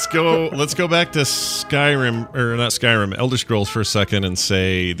 Let's go back to Skyrim, or not Skyrim, Elder Scrolls for a second and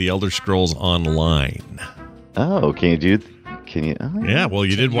say the Elder Scrolls Online. Oh, can you? Oh, yeah, well,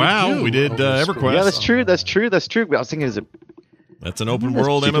 you did WoW. We did EverQuest. Yeah, that's true. But I was thinking, that's an open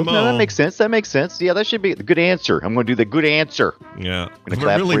world MMO. No, that makes sense. Yeah, that should be the good answer. I'm going to do the good answer. Yeah. I'm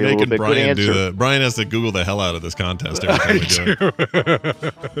clap really for you a making little bit. Brian Good answer. Brian has to Google the hell out of this contest every time we do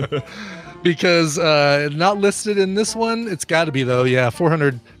it. Because not listed in this one, it's got to be, though. Yeah,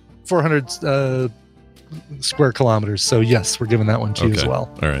 400 square kilometers. So, yes, we're giving that one to you as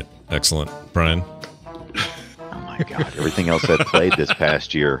well. All right. Excellent. Brian? Oh, my God. Everything else I've played this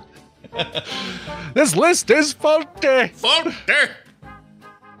past year. This list is faulty. Faulty. The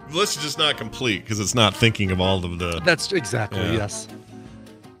list is just not complete because it's not thinking of all of the... That's exactly, yes.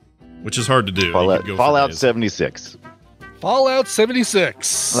 Which is hard to do. Fallout 76. Fallout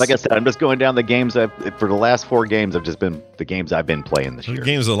 76. Like I said, I'm just going down the games for the last 4 games have just been the games I've been playing this year. The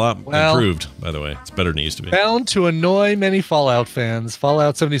game's a lot improved, by the way. It's better than it used to be. Bound to annoy many Fallout fans,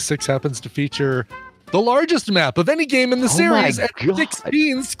 Fallout 76 happens to feature the largest map of any game in the series at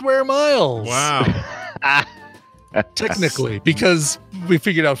 16 square miles. Wow. Technically, because we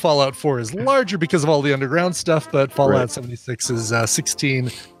figured out Fallout 4 is larger because of all the underground stuff, but Fallout 76 is 16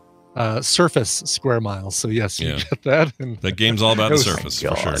 surface square miles. So yes, you get that. And that game's all about the surface,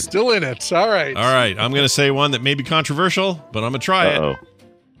 for sure. Still in it. All right. I'm going to say one that may be controversial, but I'm going to try it.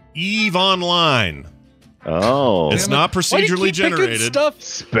 EVE Online. Oh, it's not procedurally generated.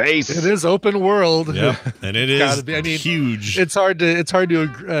 Space. It is open world. Yeah, and it is huge. It's hard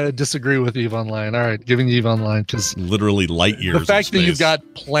to disagree with EVE Online. All right, giving you EVE Online because literally light years. The fact that you've got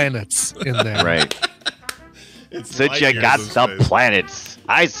planets in there, right? Since you got the planets,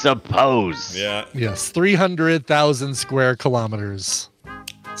 I suppose. Yeah. Yes, 300,000 square kilometers.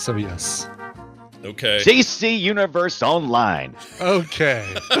 So yes. Okay. DC Universe Online.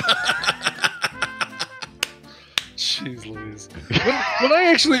 Okay. Jeez Louise. When I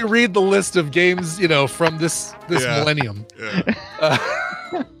actually read the list of games, from this millennium. Yeah.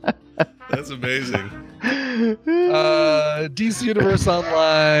 That's amazing. DC Universe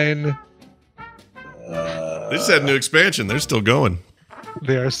Online. They just had a new expansion. They're still going.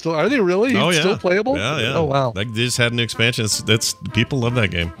 They are still. Are they really? Oh, yeah. Still playable? Yeah. Oh, wow. They just had a new expansion. That's people love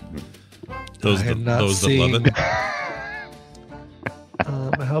that game. Those that love it.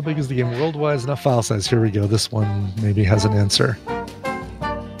 How big is the game worldwide? It's not file size. Here we go. This one maybe has an answer.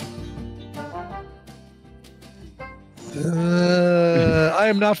 I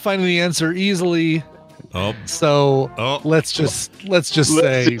am not finding the answer easily. Oh. So let's just say. Let's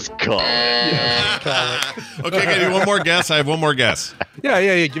call it. Yeah, call it. Okay, can I do one more guess? I have one more guess. Yeah.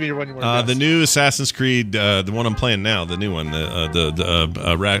 Give me your one more guess. The new Assassin's Creed, the one I'm playing now, the new one,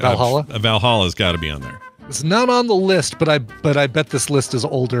 Valhalla. Valhalla's got to be on there. It's not on the list, but I bet this list is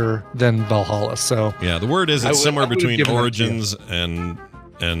older than Valhalla. So yeah, the word is it's somewhere between Origins and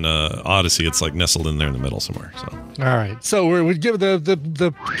Odyssey. It's like nestled in there in the middle somewhere. So all right, so we give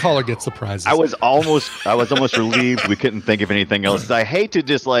the caller gets the prizes. I was almost relieved we couldn't think of anything else. I hate to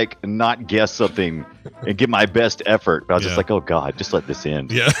just not guess something and give my best effort, but I was just like, oh God, just let this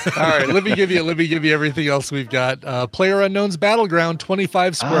end. Yeah. All right, let me give you everything else we've got. PlayerUnknown's Battleground,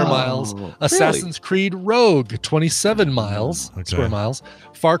 25 square miles. Assassin's Creed Rogue, 27 miles square miles.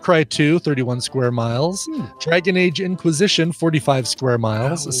 Far Cry 2, 31 square miles. Dragon Age Inquisition, 45 square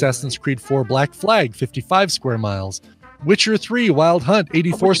miles. Assassin's Creed 4 Black Flag, 55 square miles. Witcher 3 Wild Hunt,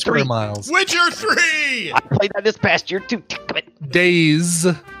 84 square miles. Witcher 3! I played that this past year too. Days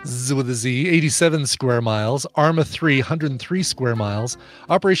with a Z, 87 square miles. Arma 3, 103 square miles.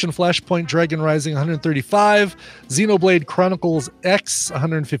 Operation Flashpoint Dragon Rising, 135. Xenoblade Chronicles X,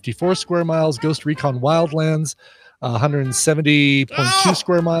 154 square miles. Ghost Recon Wildlands, 170.2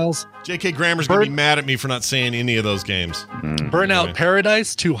 square miles. J.K. Grammer's going to be mad at me for not saying any of those games. Burnout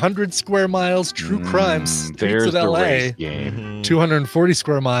Paradise, 200 square miles. True Crime, Streets of L.A., 240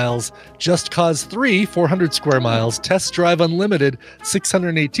 square miles. Just Cause 3, 400 square miles. Test Drive Unlimited,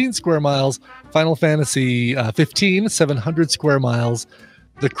 618 square miles. Final Fantasy 15, 700 square miles.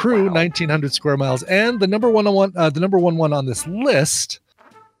 The Crew, 1,900 square miles. And the number one on this list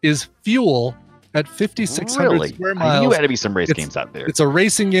is Fuel, at 5,600 Really? square I miles. knew had to be some race games out there. It's a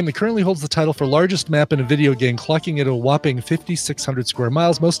racing game that currently holds the title for largest map in a video game, clocking it a whopping 5,600 square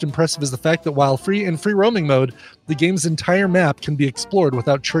miles. Most impressive is the fact that while free roaming mode, the game's entire map can be explored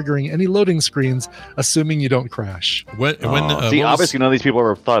without triggering any loading screens, assuming you don't crash. Obviously none of these people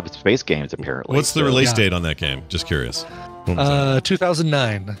ever thought of space games, apparently. What's the release date on that game? Just curious.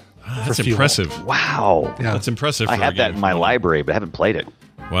 2009. That's impressive. Wow. Yeah. That's impressive. I have that in my library, but I haven't played it.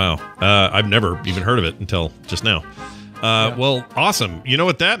 Wow. I've never even heard of it until just now. Well, awesome. You know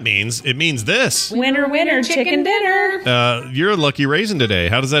what that means? It means this. Winner, winner, chicken dinner. You're a lucky raisin today.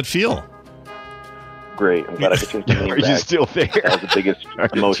 How does that feel? Great. I'm glad I could change the name Are you back. still there? That was the biggest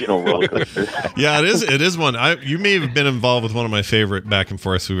emotional roller coaster. Yeah, it is. It is one. You may have been involved with one of my favorite back and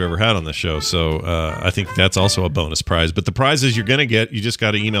forths we've ever had on the show. So I think that's also a bonus prize. But the prizes you're going to get, you just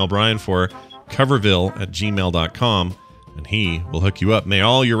got to email Brian for coverville@gmail.com, and he will hook you up. May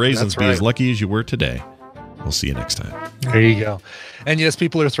all your raisins be as lucky as you were today. We'll see you next time. There you go. And yes,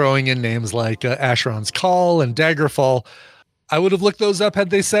 people are throwing in names like Asheron's Call and Daggerfall. I would have looked those up had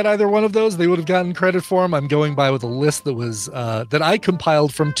they said either one of those. They would have gotten credit for them. I'm going by with a list that was that I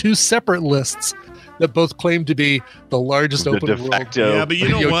compiled from two separate lists that both claim to be the largest open world. Yeah, but you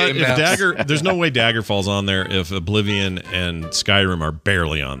know what? If there's no way Daggerfall's on there if Oblivion and Skyrim are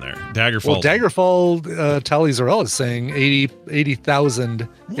barely on there. Daggerfall Tally Zarella is saying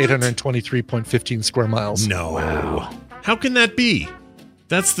 80,823.15 square miles. No. Wow. How can that be?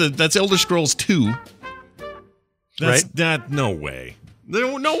 That's Elder Scrolls 2. No way.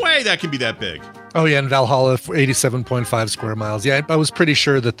 No way that can be that big. Oh yeah, and Valhalla 87.5 square miles. Yeah, I was pretty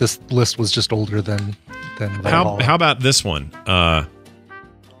sure that this list was just older than Valhalla. How about this one?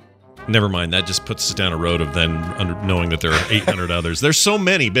 Never mind. That just puts us down a road of then knowing that there are 800 others. There's so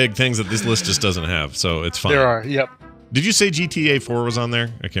many big things that this list just doesn't have, so it's fine. There are. Yep. Did you say GTA 4 was on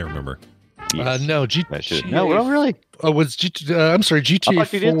there? I can't remember. Yes. No, GTA. No, well, really. Oh, was I'm sorry,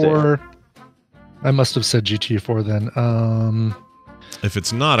 GTA 4. I must have said GTA 4 then. If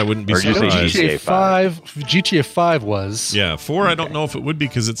it's not, I wouldn't be surprised. GTA 5 was. Yeah, 4 I don't know if it would be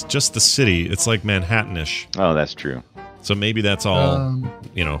because it's just the city. It's like Manhattan-ish. Oh, that's true. So maybe that's all,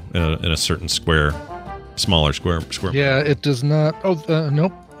 in a certain smaller square. Yeah, it does not. Oh,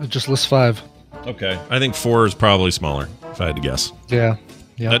 nope. It just lists 5. Okay. I think 4 is probably smaller, if I had to guess. Yeah.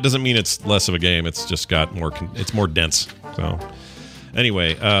 That doesn't mean it's less of a game. It's just got more, it's more dense. So...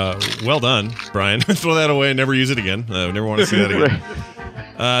 Anyway, well done, Brian. Throw that away and never use it again. Never want to see that again.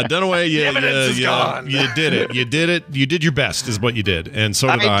 Dunaway, you did it. You did it. You did your best is what you did. And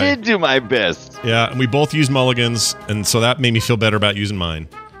so did I. I did do my best. Yeah, and we both used mulligans, and so that made me feel better about using mine.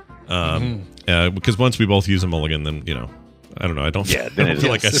 Because once we both use a mulligan, then, I don't know. I don't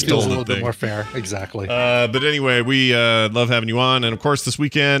feel like I stole a little the bit thing. more fair. Exactly. But anyway, we love having you on, and of course this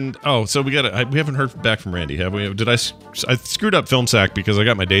weekend. Oh, so we haven't heard back from Randy, have we? I screwed up Film Sack because I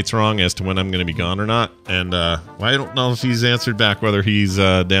got my dates wrong as to when I'm going to be gone or not, and I don't know if he's answered back whether he's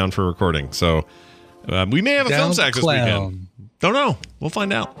down for recording. So we may have a Film Sack this weekend. Don't know. We'll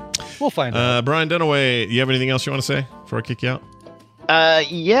find out. Brian Dunaway, you have anything else you want to say before I kick you out?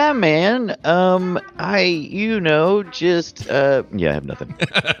 Yeah, man. I have nothing.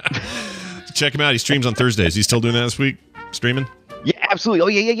 Check him out. He streams on Thursdays. He's still doing that this week? Streaming? Yeah, absolutely. Oh,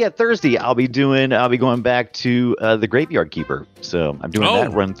 yeah. Thursday, I'll be going back to The Graveyard Keeper. So I'm doing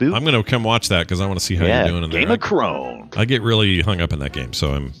that run through. I'm going to come watch that because I want to see how you're doing in there. Game of Crone. I get really hung up in that game,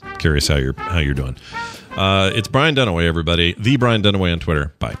 so I'm curious how you're doing. It's Brian Dunaway, everybody. The Brian Dunaway on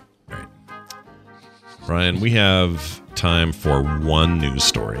Twitter. Bye. All right. Brian, we have time for one news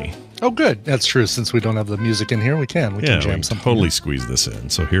story. Oh, good. That's true. Since we don't have the music in here, we can jam something. Totally squeeze this in.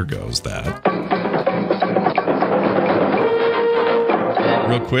 So here goes that.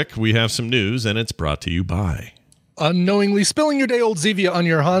 Real quick, we have some news, and it's brought to you by... Unknowingly spilling your day-old Zevia on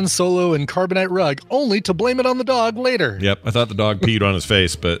your Han Solo and Carbonite rug, only to blame it on the dog later. Yep, I thought the dog peed on his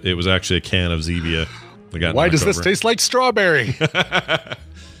face, but it was actually a can of Zevia. Why does this taste like strawberry?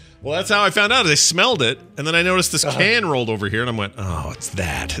 Well, that's how I found out. I smelled it, and then I noticed this can rolled over here, and I went, oh, it's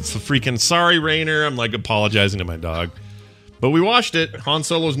that. It's the freaking sorry, Rainer. I'm like apologizing to my dog. But we washed it. Han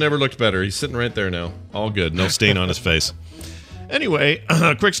Solo's never looked better. He's sitting right there now. All good. No stain on his face. Anyway,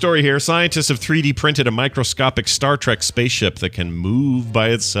 quick story here. Scientists have 3D printed a microscopic Star Trek spaceship that can move by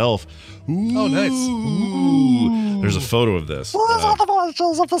itself. Ooh. Oh, nice. Ooh. There's a photo of this. These are the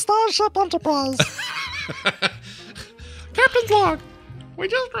voyages of the Starship Enterprise. Captain's log. We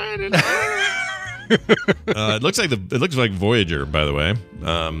just ran it. It looks like Voyager, by the way.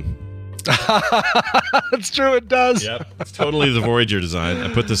 It's true, it does. Yep, it's totally the Voyager design.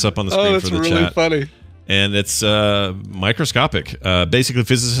 I put this up on the screen for the really chat. Funny. And it's microscopic. Basically,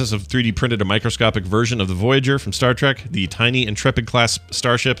 physicists have 3D printed a microscopic version of the Voyager from Star Trek. The tiny Intrepid-class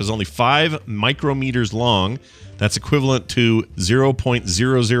starship is only 5 micrometers long. That's equivalent to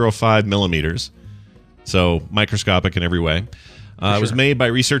 0.005 millimeters. So microscopic in every way. It was made by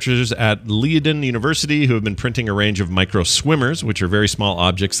researchers at Leiden University who have been printing a range of micro swimmers, which are very small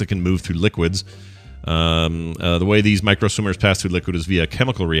objects that can move through liquids. The way these micro swimmers pass through liquid is via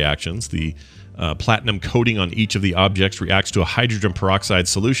chemical reactions. The platinum coating on each of the objects reacts to a hydrogen peroxide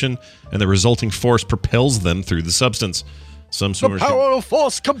solution, and the resulting force propels them through the substance. Some swimmers the power of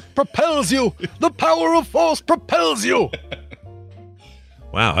force propels you. The power of force propels you.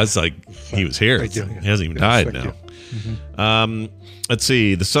 Wow, that's like he was here. He hasn't even died now. Let's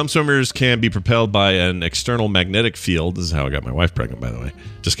see. Some swimmers can be propelled by an external magnetic field. This is how I got my wife pregnant, by the way.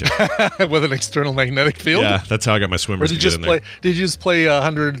 Just kidding. With an external magnetic field? Yeah, that's how I got my swimmers or to get in there. Did you just play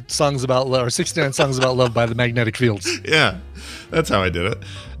 100 songs about love, or 69 songs about love by the magnetic fields? Yeah, that's how I did it.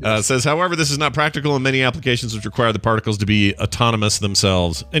 It says, however, this is not practical in many applications which require the particles to be autonomous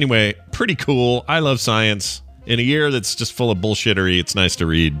themselves. Anyway, pretty cool. I love science. In a year that's just full of bullshittery, it's nice to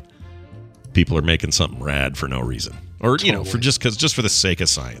read people are making something rad for no reason. Or, you know, for just for the sake of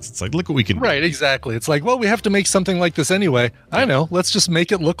science. It's like, look what we can do. Right, exactly. It's like, well, we have to make something like this anyway. I know. Let's just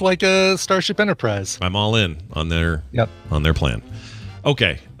make it look like a Starship Enterprise. I'm all in on their plan.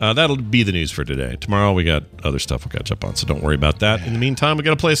 Okay, that'll be the news for today. Tomorrow we got other stuff we'll catch up on, so don't worry about that. In the meantime, we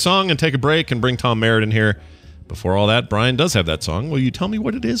got to play a song and take a break and bring Tom Merritt in here. Before all that, Brian does have that song. Will you tell me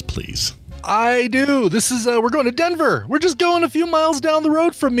what it is, please? I do. This is, we're going to Denver. We're just going a few miles down the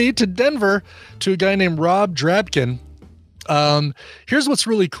road from me to Denver to a guy named Rob Drabkin. Here's what's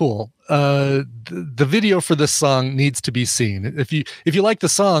really cool. The video for this song needs to be seen. If you like the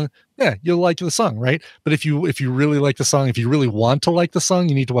song, yeah, you'll like the song, right? But if you really like the song, if you really want to like the song,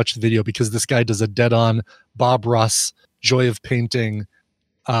 you need to watch the video because this guy does a dead-on Bob Ross Joy of Painting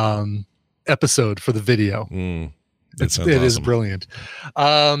episode for the video. It is brilliant.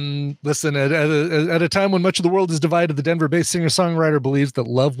 Listen, at a time when much of the world is divided, the Denver-based singer-songwriter believes that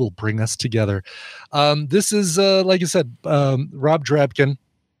love will bring us together. This is, like I said, Rob Drabkin.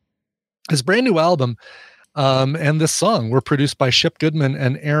 His brand new album and this song were produced by Shep Goodman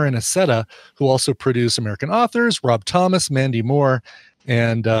and Aaron Aceta, who also produce American Authors, Rob Thomas, Mandy Moore,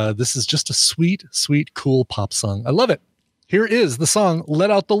 and this is just a sweet, sweet, cool pop song. I love it. Here is the song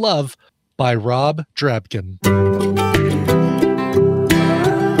 "Let Out the Love" by Rob Drabkin.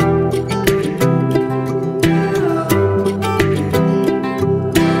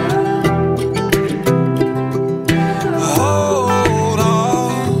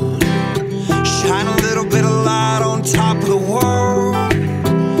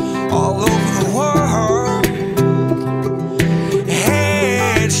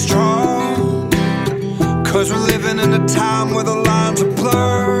 Cause we're living in a time where the lines are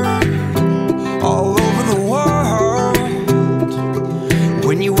blurred all over the world.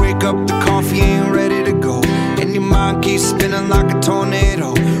 When you wake up, the coffee ain't ready to go, and your mind keeps spinning like a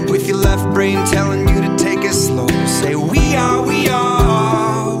tornado, with your left brain telling you to take it slow. Say we are one.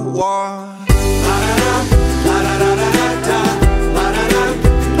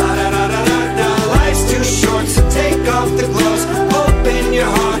 Life's too short, so take off the gloves, open your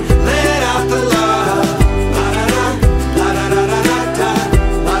heart, let out the love.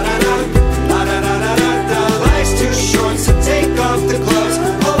 The gloves,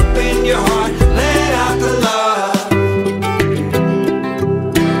 open your heart, let out the love.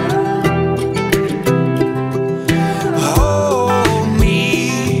 Oh,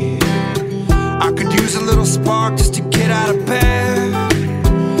 me, I could use a little spark just to get out of bed.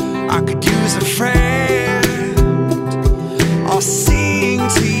 I could use a friend, I'll sing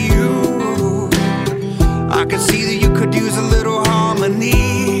to you. I could see that you could use a little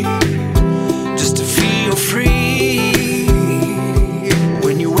harmony just to feel free.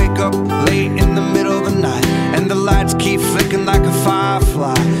 Up late in the middle of the night, and the lights keep flicking like a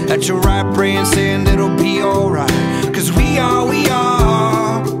firefly at your right brain saying it'll be alright. Cause we are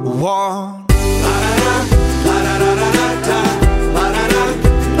one.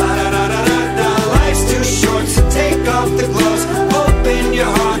 Life's too short, so take off the gloves, open your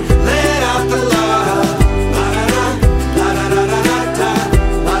heart, let out the love.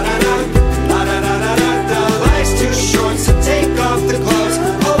 Life's too short, so take off the gloves,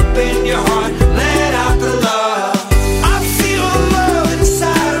 open your heart, let out the love. I feel love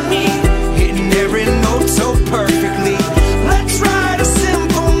inside of me, hitting every note so perfectly. Let's write a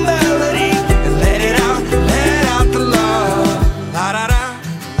simple melody and let out the love. La da da,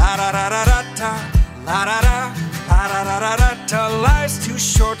 la da da da da da, la da da, la da da da da da. Life's too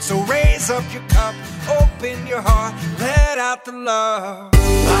short, so raise up your cup, open your heart, let out the love.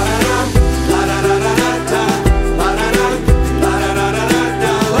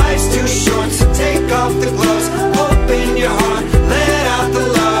 Life's too short, so take off the gloves, open your heart, let out the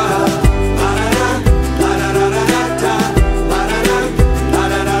love.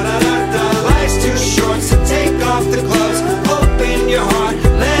 Life's too short, so take off the gloves, open your heart,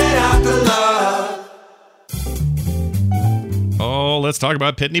 let out the love. Oh, let's talk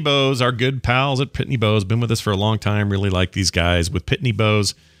about Pitney Bowes, our good pals at Pitney Bowes. Been with us for a long time. Really like these guys. With Pitney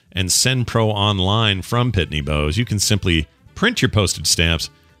Bowes and SendPro Online from Pitney Bowes, you can simply print your postage stamps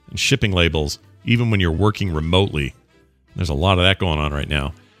and shipping labels even when you're working remotely. There's a lot of that going on right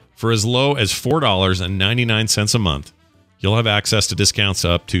now. For as low as $4.99 a month, you'll have access to discounts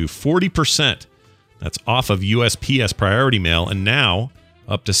up to 40%. That's off of USPS Priority Mail, and now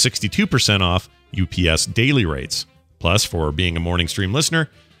up to 62% off UPS daily rates. Plus, for being a Morning Stream listener,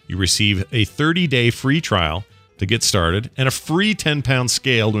 you receive a 30-day free trial to get started and a free 10-pound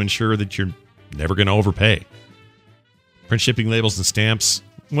scale to ensure that you're never going to overpay. Print shipping labels and stamps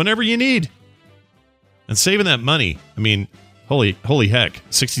whenever you need. And saving that money, I mean, holy heck,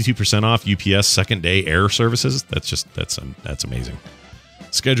 62% off UPS second-day air services. That's amazing.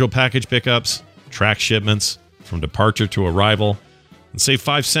 Schedule package pickups, track shipments from departure to arrival, and save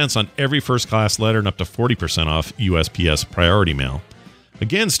 5 cents on every first-class letter and up to 40% off USPS Priority Mail.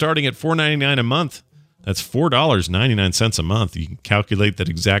 Again, starting at $4.99 a month. That's $4.99 a month. You can calculate that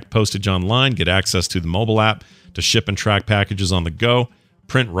exact postage online, get access to the mobile app to ship and track packages on the go,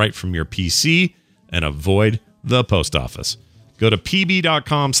 print right from your PC, and avoid the post office. Go to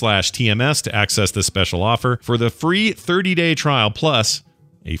pb.com/TMS to access this special offer for the free 30-day trial plus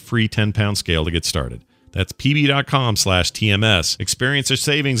a free 10-pound scale to get started. That's pb.com/TMS. Experience your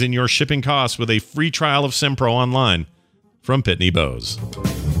savings in your shipping costs with a free trial of SendPro Online from Pitney Bowes.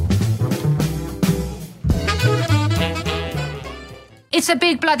 It's a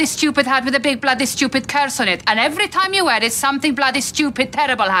big bloody stupid hat with a big bloody stupid curse on it. And every time you wear it, something bloody stupid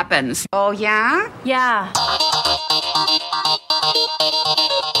terrible happens. Oh, yeah? Yeah.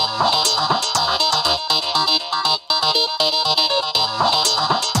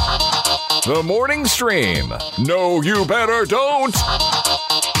 The Morning Stream. No, you better don't.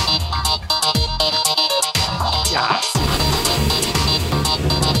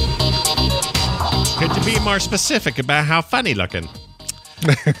 Could you be more specific about how funny looking?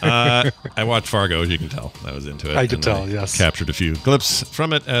 I watched Fargo, as you can tell. I was into it. I could tell, yes. Captured a few clips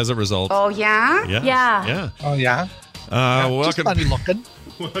from it as a result. Oh, yeah? Yeah. Oh, yeah? Welcome. Just funny looking.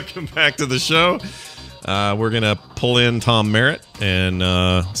 Welcome back to the show. We're going to pull in Tom Merritt and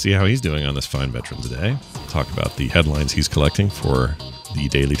see how he's doing on this fine Veterans Day. Talk about the headlines he's collecting for the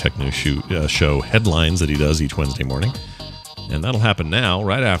Daily Tech News show headlines that he does each Wednesday morning. And that'll happen now,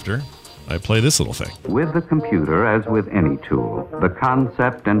 right after I play this little thing. With the computer, as with any tool, the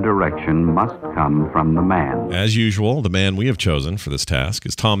concept and direction must come from the man. As usual, the man we have chosen for this task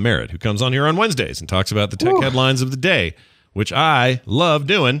is Tom Merritt, who comes on here on Wednesdays and talks about the tech headlines of the day, which I love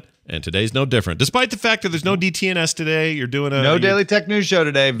doing. And today's no different. Despite the fact that there's no DTNS today, you're doing no Daily Tech News show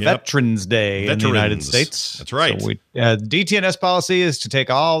today. Yep. Veterans Day in the United States. That's right. So DTNS policy is to take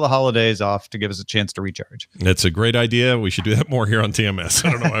all the holidays off to give us a chance to recharge. That's a great idea. We should do that more here on TMS.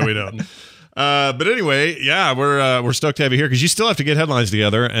 I don't know why we don't. But anyway, yeah, we're stoked to have you here because you still have to get headlines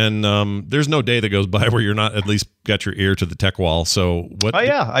together, and there's no day that goes by where you're not at least got your ear to the tech wall. So what? Oh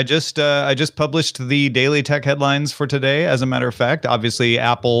yeah, I just published the daily tech headlines for today. As a matter of fact, obviously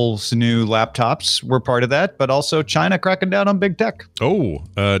Apple's new laptops were part of that, but also China cracking down on big tech. Oh,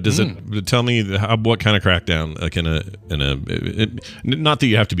 does it tell me what kind of crackdown? Like not that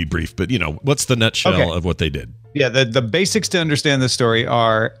you have to be brief, but what's the nutshell of what they did? Yeah, the basics to understand this story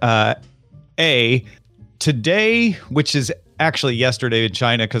are. Today, which is actually yesterday in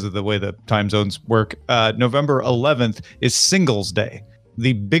China because of the way the time zones work, November 11th is Singles Day,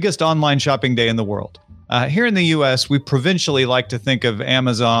 the biggest online shopping day in the world. Here in the U.S., we provincially like to think of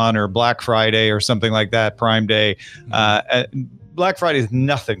Amazon or Black Friday or something like that, Prime Day. Black Friday is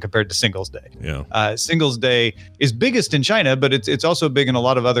nothing compared to Singles Day. Yeah. Singles Day is biggest in China, but it's also big in a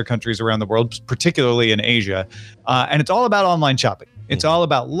lot of other countries around the world, particularly in Asia. And it's all about online shopping. It's all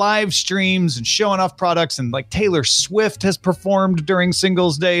about live streams and showing off products. And like Taylor Swift has performed during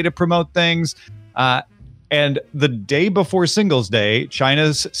Singles Day to promote things. And the day before Singles Day,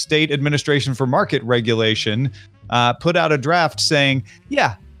 China's State Administration for Market Regulation put out a draft saying,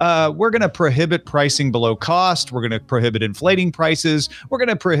 we're going to prohibit pricing below cost. We're going to prohibit inflating prices. We're going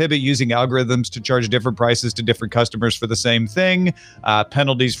to prohibit using algorithms to charge different prices to different customers for the same thing.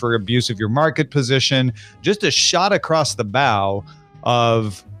 Penalties for abuse of your market position. Just a shot across the bow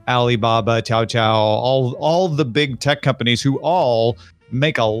of Alibaba, Taobao, all the big tech companies who all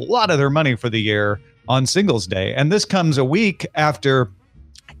make a lot of their money for the year on Singles Day. And this comes a week after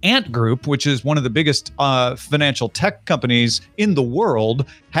Ant Group, which is one of the biggest financial tech companies in the world,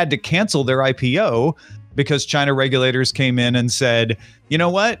 had to cancel their IPO because China regulators came in and said, you know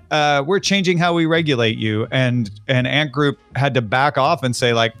what, we're changing how we regulate you. And Ant Group had to back off and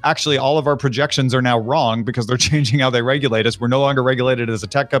say, like, actually, all of our projections are now wrong because they're changing how they regulate us. We're no longer regulated as a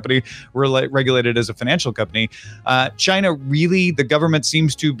tech company. We're regulated as a financial company. China, really, the government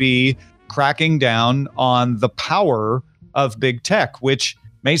seems to be cracking down on the power of big tech, which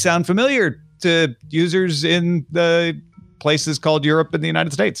may sound familiar to users in the places called Europe and the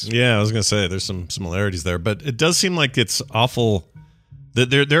United States. Yeah, I was going to say there's some similarities there, but it does seem like it's awful.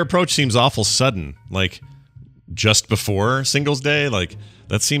 Their approach seems awful sudden, like just before Singles Day. Like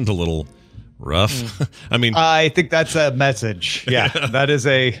that seemed a little rough. I mean, I think that's a message. Yeah, that is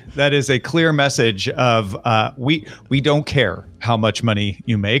a clear message of we don't care how much money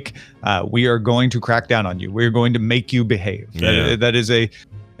you make. We are going to crack down on you. We're going to make you behave. Yeah. That is a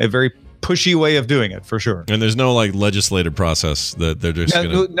very pushy way of doing it, for sure. And there's no like legislative process that they're just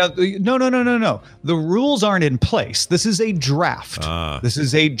No. The rules aren't in place. This is a draft. This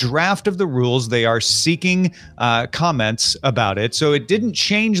is a draft of the rules. They are seeking comments about it. So it didn't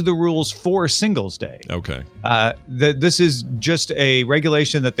change the rules for Singles Day. Okay. This is just a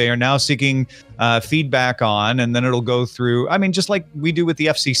regulation that they are now seeking feedback on, and then it'll go through. I mean, just like we do with the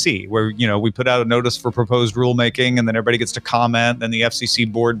FCC, where we put out a notice for proposed rulemaking, and then everybody gets to comment. Then the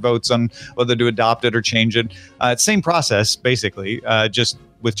FCC board votes on whether to adopt it or change it. Same process, basically, just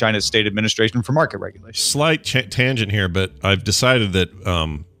with China's State Administration for Market Regulation. Slight tangent here, but I've decided that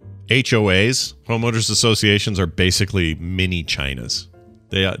HOAs, homeowners associations, are basically mini Chinas.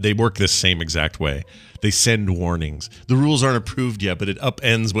 They work this same exact way. They send warnings. The rules aren't approved yet, but it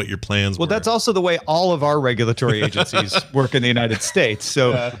upends what your plans were. Well, that's also the way all of our regulatory agencies work in the United States.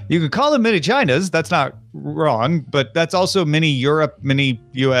 So you can call them mini Chinas. That's not wrong, but that's also mini Europe, mini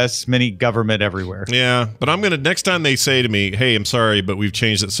US, mini government everywhere. Yeah, but I'm going to, next time they say to me, hey, I'm sorry, but we've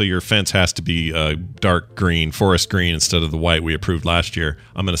changed it so your fence has to be dark green, forest green, instead of the white we approved last year,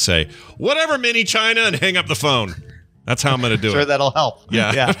 I'm going to say, whatever, mini China, and hang up the phone. That's how I'm going to do it. Sure, that'll help.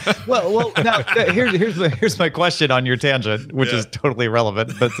 Yeah. Well. Now here's my question on your tangent, which is totally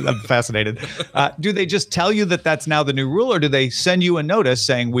relevant, but I'm fascinated. Do they just tell you that that's now the new rule, or do they send you a notice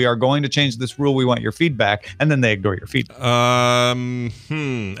saying we are going to change this rule? We want your feedback, and then they ignore your feedback? I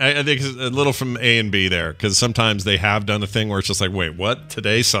think it's a little from A and B there, because sometimes they have done a thing where it's just like, wait, what?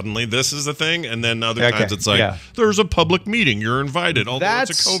 Today suddenly this is the thing, and then other times it's like there's a public meeting, you're invited. Although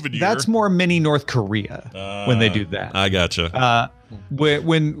it's a COVID year. That's more mini North Korea when they do that. I gotcha.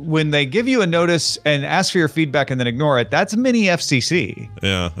 When they give you a notice and ask for your feedback and then ignore it, that's mini FCC.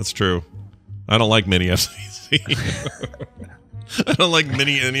 Yeah, that's true. I don't like mini FCC. I don't like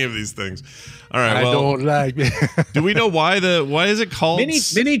any of these things. All right, I don't like it. Do we know why is it called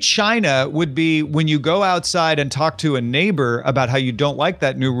mini China would be when you go outside and talk to a neighbor about how you don't like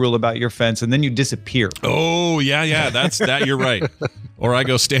that new rule about your fence, and then you disappear. Oh, yeah, that's that. You're right. Or I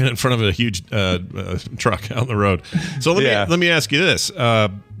go stand in front of a huge truck out on the road. So let me ask you this: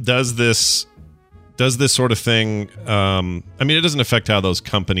 does this sort of thing? I mean, it doesn't affect how those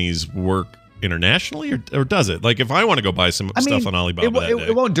companies work internationally, or does it? Like, if I want to go buy some stuff on Alibaba,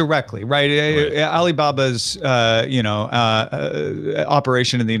 it won't directly, right? Alibaba's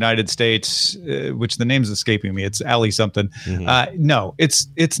operation in the United States, which the name's escaping me, it's Ali something. Mm-hmm. No,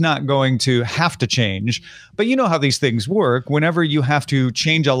 it's not going to have to change. But you know how these things work. Whenever you have to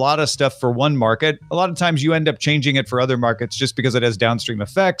change a lot of stuff for one market, a lot of times you end up changing it for other markets just because it has downstream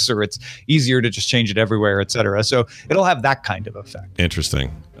effects, or it's easier to just change it everywhere, et cetera. So it'll have that kind of effect.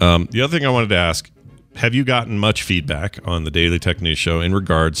 Interesting. The other thing I wanted to ask, have you gotten much feedback on the Daily Tech News Show in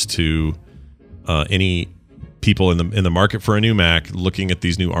regards to any people in the market for a new Mac looking at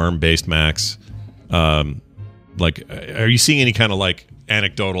these new ARM-based Macs? Like, are you seeing any kind of like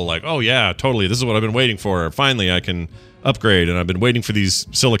anecdotal, like, oh yeah, totally, this is what I've been waiting for, finally I can upgrade, and I've been waiting for these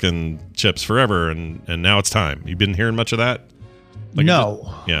silicon chips forever, and now it's time? You've been hearing much of that? Like,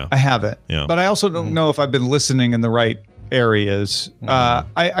 no, I haven't. Yeah. But I also don't know if I've been listening in the right areas.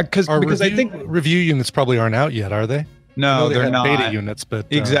 Because I think review units probably aren't out yet, are they? No, they're not beta units, but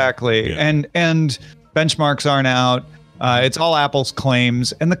exactly. And benchmarks aren't out. It's all Apple's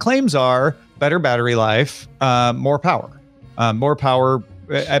claims, and the claims are better battery life, more power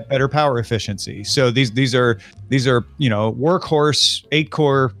at better power efficiency. So these are workhorse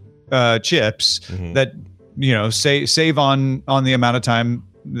 8-core chips that save on the amount of time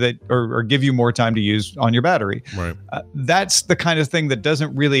that or give you more time to use on your battery. Right. That's the kind of thing that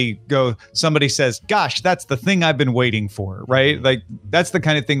doesn't really go, somebody says, gosh, that's the thing I've been waiting for, right? Like that's the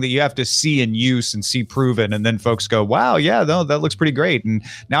kind of thing that you have to see in use and see proven. And then folks go, wow, yeah, no, that looks pretty great. And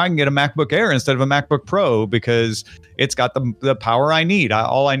now I can get a MacBook Air instead of a MacBook Pro because it's got the power I need.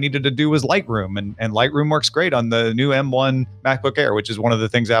 All I needed to do was Lightroom, and Lightroom works great on the new M1 MacBook Air, which is one of the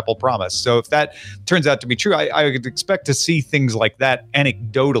things Apple promised. So if that turns out to be true, I would expect to see things like that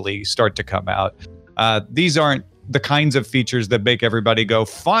anecdotally start to come out. These aren't the kinds of features that make everybody go,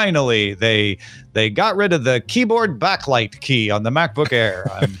 finally, they got rid of the keyboard backlight key on the MacBook Air,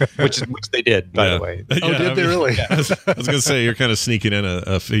 which they did, by the way. Did they really? I was going to say, you're kind of sneaking in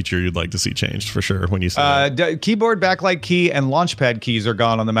a feature you'd like to see changed for sure when you say that. Keyboard backlight key and launchpad keys are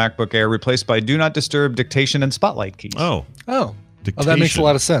gone on the MacBook Air, replaced by do not disturb, dictation, and spotlight keys. Oh, that makes a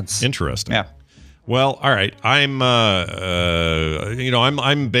lot of sense. Interesting. Yeah. Well, all right. I'm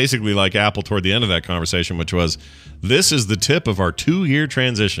basically like Apple toward the end of that conversation, which was, this is the tip of our 2-year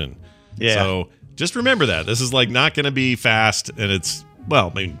transition. Yeah. So just remember that this is like not going to be fast, and it's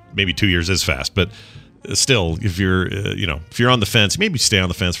maybe 2 years is fast, but still, if you're if you're on the fence, maybe stay on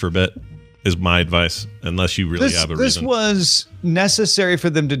the fence for a bit. Is my advice, unless you really have a reason. This was necessary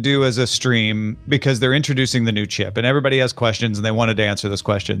for them to do as a stream because they're introducing the new chip, and everybody has questions, and they wanted to answer those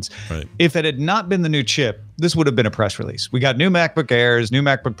questions. Right. If it had not been the new chip, this would have been a press release. We got new MacBook Airs, new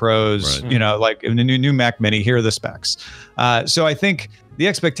MacBook Pros, right. Like a new Mac Mini. Here are the specs. So I think the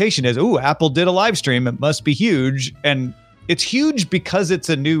expectation is, Apple did a live stream. It must be huge, and it's huge because it's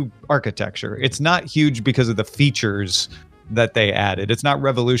a new architecture. It's not huge because of the features that they added. It's not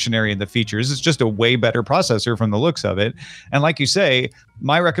revolutionary in the features. It's just a way better processor from the looks of it. And like you say,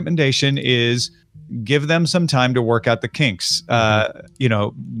 my recommendation is give them some time to work out the kinks.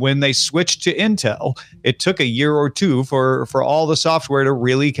 When they switched to Intel, it took a year or two for all the software to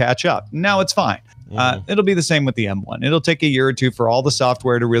really catch up. Now it's fine. It'll be the same with the M1. It'll take a year or two for all the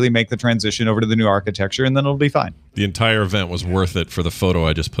software to really make the transition over to the new architecture, and then it'll be fine. The entire event was worth it for the photo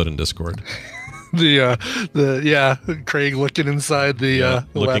I just put in Discord. Craig looking inside the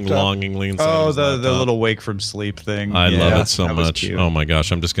looking laptop. Longingly inside. The little wake from sleep thing. I love it so much. Cute. Oh my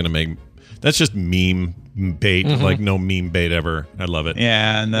gosh, I'm just gonna make that's just meme bait, like no meme bait ever. I love it.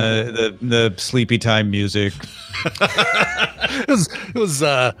 Yeah, and the sleepy time music. It was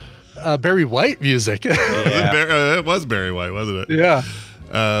Barry White music. It was Barry White, wasn't it? Yeah.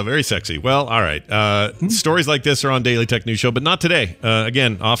 Very sexy. Well, all right. Stories like this are on Daily Tech News Show, but not today.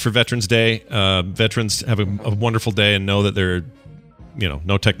 Again, off for Veterans Day. Veterans have a wonderful day and know that they're,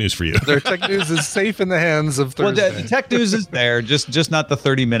 no tech news for you. Their tech news is safe in the hands of Thursday. Well, the tech news is there, just not the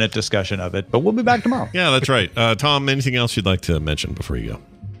 30-minute discussion of it. But we'll be back tomorrow. Yeah, that's right. Tom, anything else you'd like to mention before you go?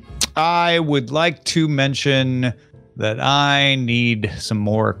 I would like to mention that I need some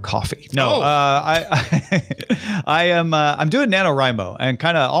more coffee. No, I'm doing NaNoWriMo, and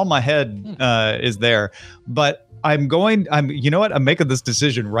kind of all my head is there, but I'm making this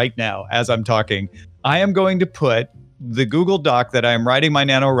decision right now as I'm talking. I am going to put the Google Doc that I'm writing my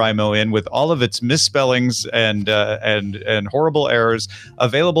NaNoWriMo in with all of its misspellings and horrible errors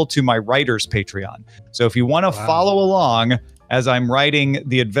available to my writers Patreon. So if you want to follow along as I'm writing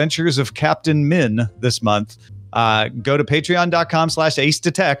The Adventures of Captain Min this month, go to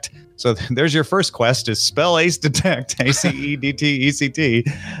patreon.com/AceDetect. So there's your first quest, is spell Ace Detect,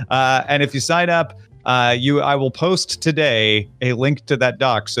 ACEDTECT. And if you sign up, I will post today a link to that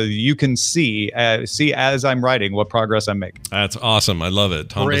doc so you can see as I'm writing what progress I'm making. That's awesome. I love it.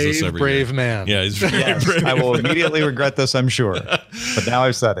 Tom does this every brave year. Man. Yeah, he's very brave. I will immediately regret this, I'm sure. But now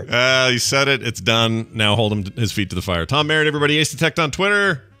I've said it. You said it. It's done. Now hold his feet to the fire. Tom Merritt, everybody. Ace Detect on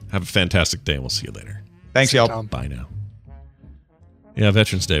Twitter. Have a fantastic day, and we'll see you later. Thanks, y'all. Bye now. Yeah,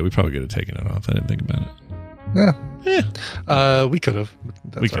 Veterans Day. We probably could have taken it off. I didn't think about it. We could have.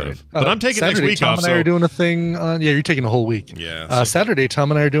 We could have. But I'm taking Saturday, next week Tom off. and I are doing a thing. You're taking a whole week. Yeah. Saturday,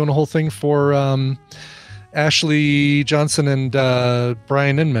 Tom and I are doing a whole thing for Ashley Johnson and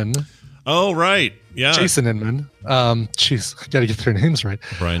Brian Inman. Oh, right. Yeah. Jason Inman. Jeez, got to get their names right.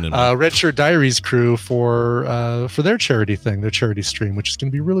 Brian Inman. Red Shirt Diaries crew for their charity thing, their charity stream, which is going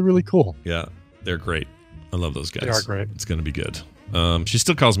to be really, really cool. Yeah, they're great. I love those guys. They are great. It's going to be good. She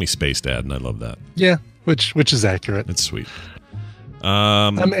still calls me Space Dad, and I love that. Yeah, which is accurate. It's sweet.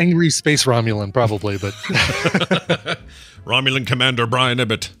 I'm angry Space Romulan, probably, but Romulan Commander Brian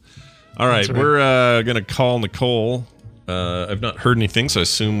Ibbett. All right, we're going to call Nicole. I've not heard anything, so I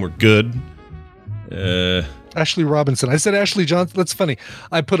assume we're good. Ashley Robinson. I said Ashley Johnson. That's funny.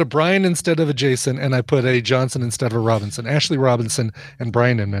 I put a Brian instead of a Jason, and I put a Johnson instead of a Robinson. Ashley Robinson and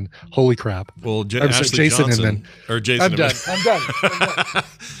Brian Inman. Holy crap. Well, Ashley Jason Johnson, Inman. or Jason I'm Inman. done. I'm done.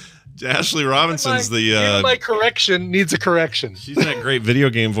 Ashley Robinson's my correction needs a correction. She's that great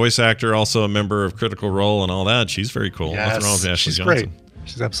video game voice actor, also a member of Critical Role and all that. She's very cool. Yes, nothing wrong with Ashley she's Johnson. great.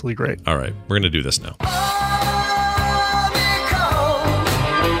 She's absolutely great. All right, we're going to do this now.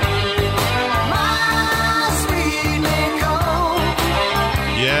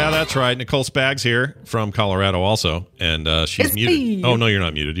 Yeah, that's right. Nicole Spags here from Colorado also, and she's It's muted. me. Oh, no, you're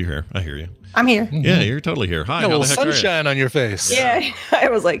not muted. You're here. I hear you. I'm here. Yeah, you're totally here. Hi. Got a how little the heck are you? sunshine on your face. Yeah, I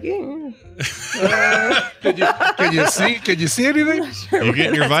was like, Can you see? Can you see anything? You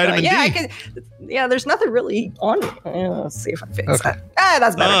getting your vitamin yeah, D? I can. Yeah, there's nothing really on me. Let's see if I fix that.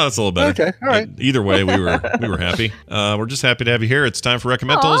 That's better. Oh, that's a little better. Okay, all right. Either way, we were happy. We're just happy to have you here. It's time for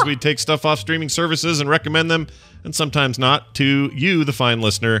Reccamentals. We take stuff off streaming services and recommend them, and sometimes not, to you, the fine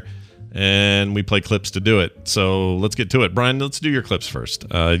listener. And we play clips to do it. So let's get to it. Brian, let's do your clips first.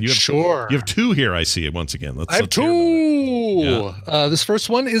 Sure. You have two here, I see it once again. I have two. This first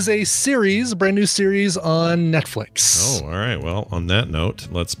one is a series, a brand new series on Netflix. Oh, all right. Well, on that note,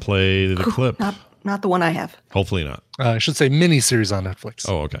 let's play the clip. Not the one I have. Hopefully not. I should say mini series on Netflix.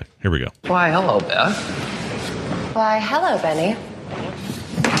 Oh, okay. Here we go. Why, hello, Beth. Why, hello, Benny.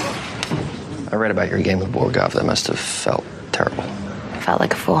 I read about your game of board golf. That must have felt terrible. I felt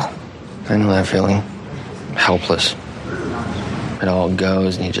like a fool. I know that feeling. Helpless. It all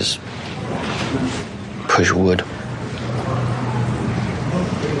goes and you just push wood.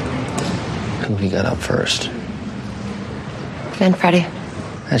 Who we got up first? And Freddie.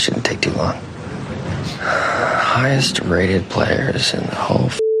 That shouldn't take too long. Highest rated players in the whole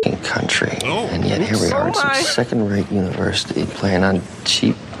f***ing country. And yet here we are at some second-rate university playing on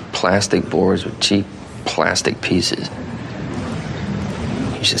cheap plastic boards with cheap plastic pieces.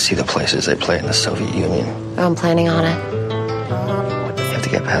 You should see the places they play in the Soviet Union. Oh, I'm planning on it. You have to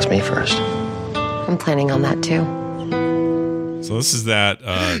get past me first. I'm planning on that too. So this is that.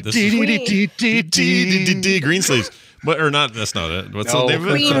 This is Greensleeves. But or not? That's not it. What's the name of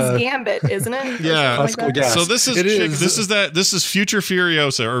it? Queen's Gambit, isn't it? Yeah. Like that? So this is this is future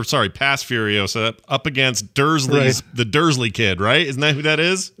Furiosa, or sorry, past Furiosa up against Dursley's the Dursley kid, right? Isn't that who that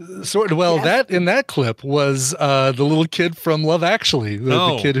is? Sort of. Well, that in that clip was the little kid from Love Actually,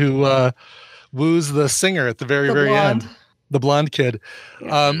 the kid who woos the singer at the very end. The blonde kid,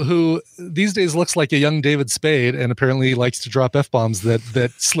 who these days looks like a young David Spade, and apparently likes to drop F-bombs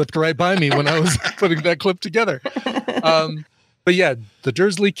that slipped right by me when I was putting that clip together. But yeah, the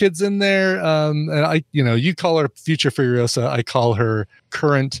Dursley kid's in there. And you call her future Furiosa. I call her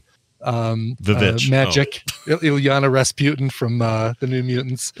current VVitch magic. Ilyana Rasputin from the New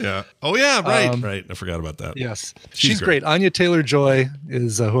Mutants. Yeah. Oh yeah, right. I forgot about that. Yes, she's great. Anya Taylor-Joy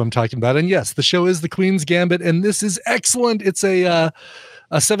is who I'm talking about, and yes, the show is The Queen's Gambit, and this is excellent. It's a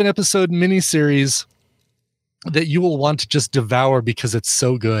 7-episode miniseries that you will want to just devour because it's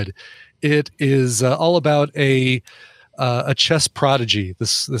so good. It is all about a chess prodigy,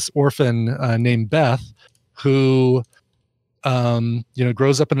 this orphan named Beth, who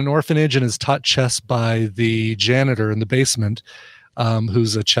grows up in an orphanage and is taught chess by the janitor in the basement,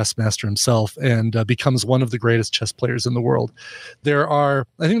 who's a chess master himself, and becomes one of the greatest chess players in the world. I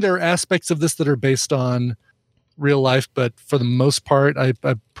think there are aspects of this that are based on real life, but for the most part,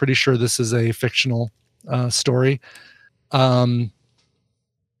 I'm pretty sure this is a fictional story.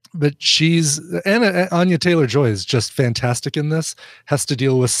 But Anya Taylor-Joy is just fantastic in this. Has to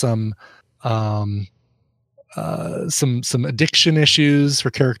deal with some addiction issues.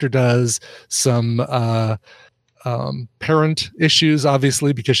 Her character does some parent issues,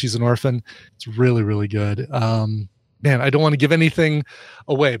 obviously, because she's an orphan. It's really, really good. Man, I don't want to give anything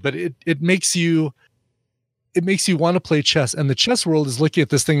away, but it makes you want to play chess. And the chess world is looking at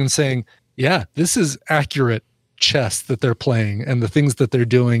this thing and saying, yeah, this is accurate chess that they're playing and the things that they're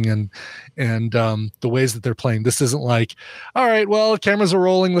doing and the ways that they're playing. This isn't like, all right, well, cameras are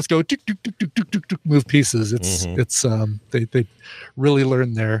rolling, let's go move pieces. It's they really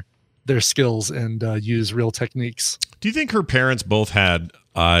learn their skills and use real techniques. Do you think her parents both had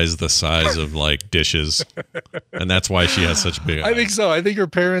eyes the size of like dishes, and that's why she has such big eyes? I think so. I think her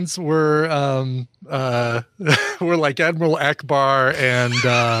parents were like Admiral Akbar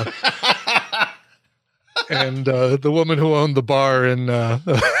and the woman who owned the bar in I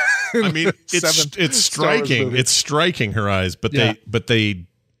mean, it's striking. It's striking, her eyes, but they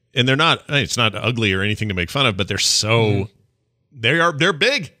and they're not. It's not ugly or anything to make fun of, but they're so they're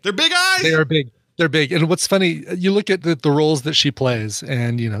big. They're big eyes. They are big. They're big. And what's funny, you look at the roles that she plays,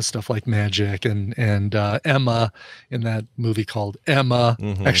 and stuff like Magic and Emma in that movie called Emma.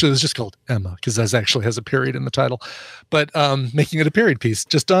 Actually, it was just called Emma because that actually has a period in the title. But making it a period piece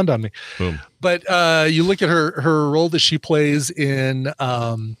just dawned on me. Boom. But you look at her role that she plays in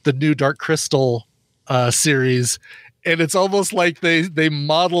the new Dark Crystal series, and it's almost like they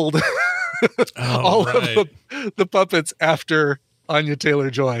modeled all of the puppets after Anya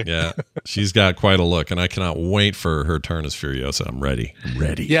Taylor-Joy. Yeah, she's got quite a look, and I cannot wait for her turn as Furiosa. I'm ready.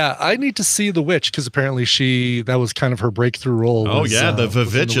 Yeah, I need to see The Witch because apparently that was kind of her breakthrough role. Oh yeah, the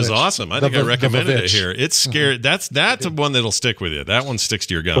VVitch is awesome. I think I recommended it here. It's scary. That's one that'll stick with you. That one sticks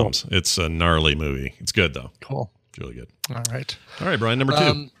to your gums. Cool. It's a gnarly movie. It's good though. Cool. It's really good. All right, Brian. Number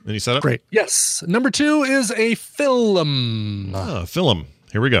 2. Any setup? Great. Yes. Number 2 is a film. A film.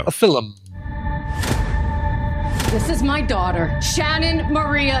 Here we go. A film. This is my daughter, Shannon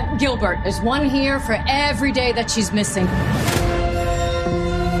Maria Gilbert. There's one here for every day that she's missing.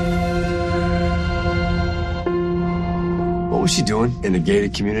 What was she doing in a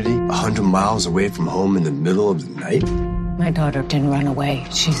gated community, 100 miles away from home in the middle of the night? My daughter didn't run away.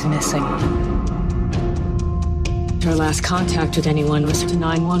 She's missing. Her last contact with anyone was to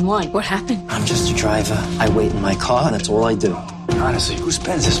 911. What happened? I'm just a driver. I wait in my car, and that's all I do. Honestly, who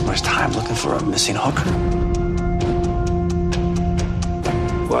spends this much time looking for a missing hooker?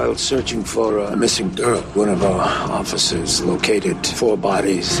 While searching for a missing girl, one of our officers located 4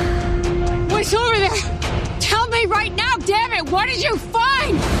 bodies. What's over there? Tell me right now, damn it! What did you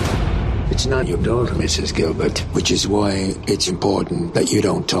find? It's not your daughter, Mrs. Gilbert, which is why it's important that you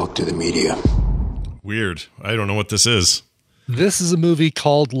don't talk to the media. Weird. I don't know what this is. This is a movie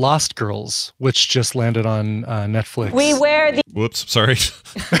called Lost Girls, which just landed on Netflix. We wear the... Whoops, sorry.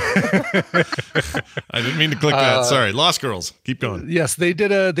 I didn't mean to click that. Sorry. Lost Girls. Keep going. Yes, they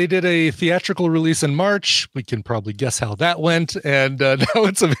did a theatrical release in March. We can probably guess how that went, and now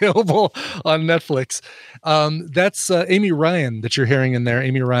it's available on Netflix. That's Amy Ryan that you're hearing in there.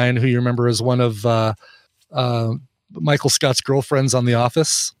 Amy Ryan, who you remember as one of Michael Scott's girlfriends on The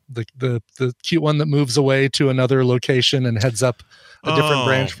Office, the cute one that moves away to another location and heads up a different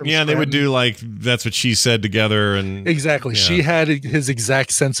branch from Scranton. They would do like That's What She Said together, and exactly. Yeah. She had his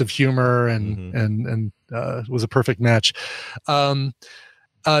exact sense of humor and was a perfect match.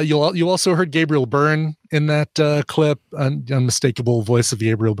 You also heard Gabriel Byrne in that clip, unmistakable voice of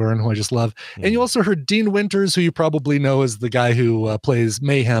Gabriel Byrne, who I just love. And you also heard Dean Winters, who you probably know as the guy who plays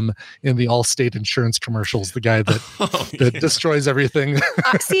Mayhem in the Allstate insurance commercials, the guy that destroys everything.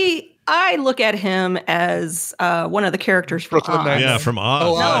 See, I look at him as one of the characters from Brooklyn Oz. Nine-Nine. Yeah, from Oz.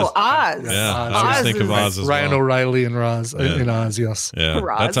 Oh, no, Oz. Yeah, I always think of Oz as Ryan well. O'Reilly and Roz in Oz, yes. Yeah,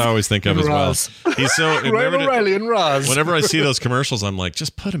 Roz. that's how I always think of as well. He's so Ryan O'Reilly and Roz. Whenever I see those commercials, I'm like,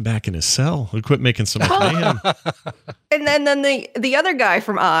 just put him back in his cell. He'll quit making so much mayhem. And then the other guy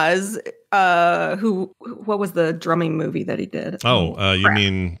from Oz, what was the drumming movie that he did? Oh, you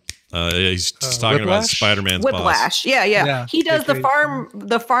mean he's just talking about Spider-Man's Whiplash. boss. Yeah. He does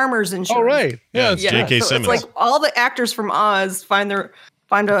the farmers insurance. Oh, right. Yeah. J.K. So Simmons. it's like all the actors from Oz find their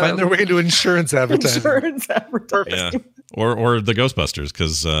way into insurance advertising. Yeah. Or the Ghostbusters,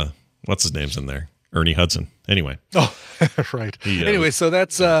 because what's his name's in there? Ernie Hudson. Anyway. Oh, right. Anyway, so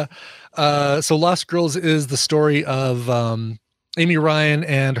that's so Lost Girls is the story of Amy Ryan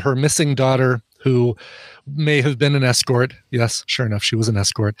and her missing daughter, who may have been an escort. Yes, sure enough, she was an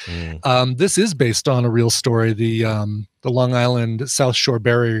escort. This is based on a real story, the Long Island South Shore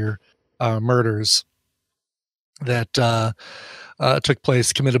barrier murders that took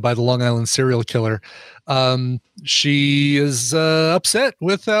place, committed by the Long Island serial killer. She is upset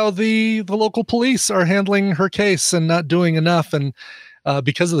with how the local police are handling her case and not doing enough, and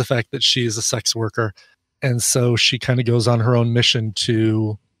because of the fact that she is a sex worker. And so she kind of goes on her own mission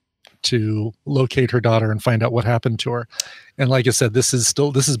to locate her daughter and find out what happened to her. And like I said, this is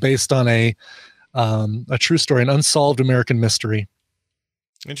Interesting. based on a true story, an unsolved American mystery.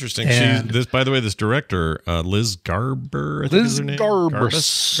 Interesting. By the way, this director, Liz Garber, I think is her name.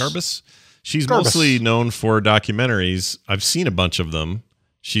 Garbus. She's mostly known for documentaries. I've seen a bunch of them.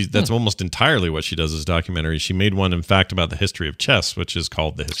 That's almost entirely what she does is documentaries. She made one, in fact, about the history of chess, which is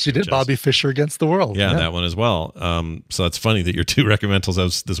called The History of Chess. She did Bobby Fischer Against the World. Yeah, that one as well. So that's funny that your two recommendals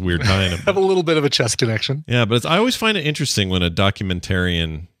have this weird tie-in. Have a little bit of a chess connection. Yeah, but I always find it interesting when a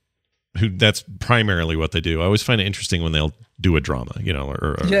documentarian, that's primarily what they do. I always find it interesting when they'll do a drama,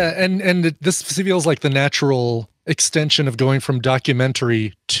 Yeah, and this feels like the natural extension of going from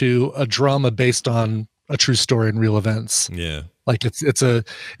documentary to a drama based on a true story and real events. Yeah. Like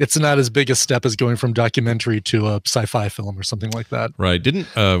it's not as big a step as going from documentary to a sci-fi film or something like that. Right. Didn't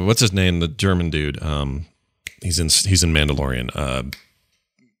what's his name? The German dude. He's in Mandalorian.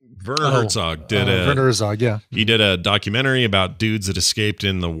 Werner Herzog did Werner Herzog, yeah. He did a documentary about dudes that escaped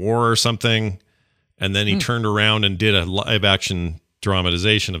in the war or something, and then he turned around and did a live action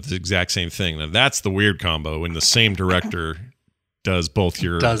dramatization of the exact same thing. Now that's the weird combo when the same director does both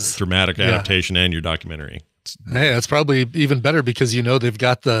your dramatic adaptation and your documentary. Hey, that's probably even better because they've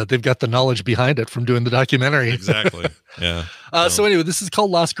got the knowledge behind it from doing the documentary. Exactly. Yeah. So anyway, this is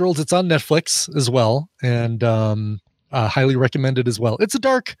called Lost Girls. It's on Netflix as well, and highly recommended as well. It's a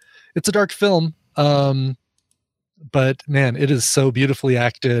dark film, but man, it is so beautifully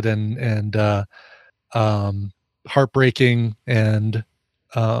acted and heartbreaking and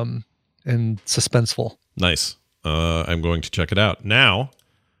suspenseful. Nice. I'm going to check it out. Now,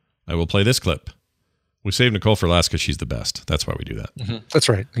 I will play this clip. We saved Nicole for last because she's the best. That's why we do that. Mm-hmm. That's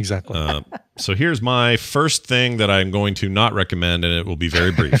right. Exactly. So here's my first thing that I'm going to not recommend, and it will be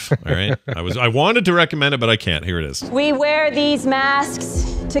very brief. All right. I wanted to recommend it, but I can't. Here it is. We wear these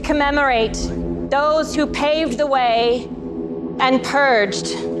masks to commemorate those who paved the way and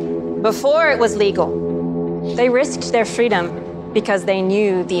purged before it was legal. They risked their freedom because they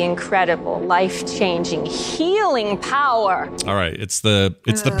knew the incredible, life-changing, healing power. All right, it's the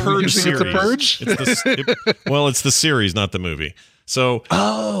Purge series. It's the Purge? It's the series, not the movie. So,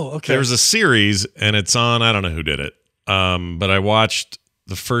 okay. There's a series, and it's on. I don't know who did it, but I watched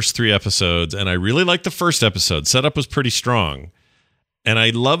the first 3 episodes, and I really liked the first episode. Setup was pretty strong, and I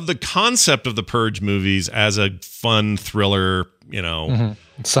love the concept of the Purge movies as a fun thriller.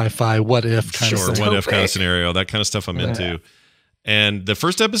 Sci-fi, what if kind of what if kind of scenario. That kind of stuff I'm into. And the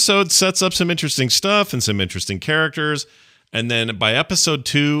first episode sets up some interesting stuff and some interesting characters. And then by episode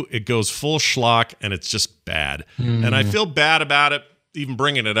 2, it goes full schlock and it's just bad. And I feel bad about it, even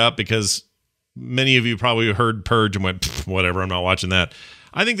bringing it up, because many of you probably heard Purge and went, whatever, I'm not watching that.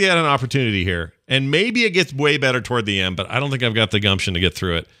 I think they had an opportunity here. And maybe it gets way better toward the end, but I don't think I've got the gumption to get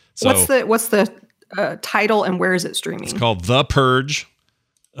through it. So, what's the title and where is it streaming? It's called The Purge.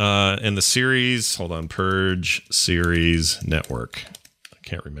 And the series, Purge Series Network. I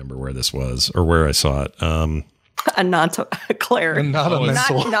can't remember where this was or where I saw it. Claire. Not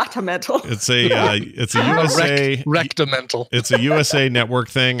a mental. It's a USA Reccamentals. It's a USA Network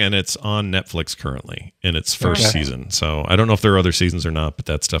thing, and it's on Netflix currently in its first season. So I don't know if there are other seasons or not, but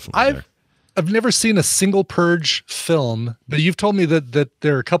that's definitely there. I've never seen a single Purge film, but you've told me that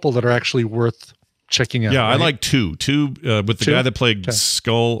there are a couple that are actually worth checking out. Yeah, right? I like two with the guy that played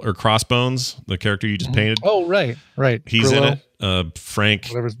Skull or Crossbones, the character you just painted. Oh, right. He's Grillo. in it. Frank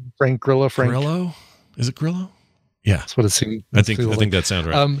Grillo. Grillo? Is it Grillo? Yeah, that's what it seems. I think that sounds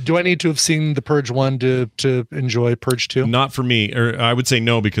right. Do I need to have seen the Purge 1 to enjoy Purge 2? Not for me, or I would say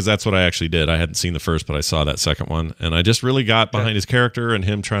no, because that's what I actually did. I hadn't seen the first, but I saw that second one, and I just really got behind his character and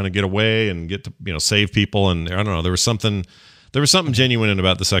him trying to get away and get to save people. And I don't know, there was something genuine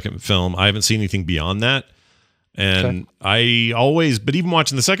about the second film. I haven't seen anything beyond that. And but even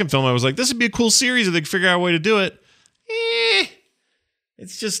watching the second film, I was like, this would be a cool series if they could figure out a way to do it.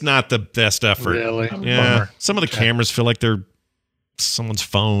 It's just not the best effort. Really? Yeah. Bummer. Some of the cameras feel like they're someone's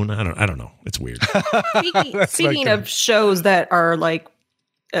phone. I don't know. It's weird. Speaking of shows that are like,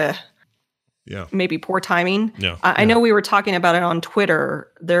 yeah, maybe poor timing. Yeah. I know we were talking about it on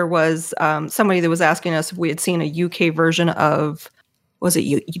Twitter. There was somebody that was asking us if we had seen a UK version of, was it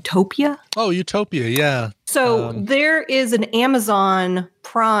Utopia? Oh, Utopia, yeah. So there is an Amazon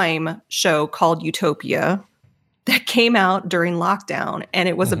Prime show called Utopia that came out during lockdown, and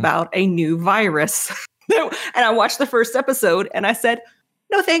it was about a new virus. And I watched the first episode, and I said,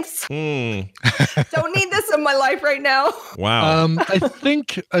 no thanks. Don't need this in my life right now. Wow. I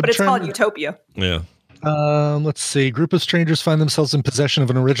think... but it's called Utopia. Yeah. Let's see. Group of strangers find themselves in possession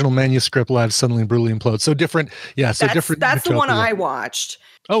of an original manuscript. Lives suddenly brutally implode. So different. Yeah. So different. That's Utopia. the one I watched.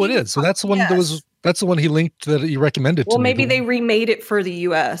 Oh, it is. So that's the one that's the one he linked that he recommended to me. Well, maybe they remade it for the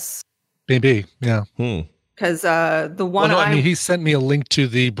US. Maybe. Yeah. Because the one he sent me a link to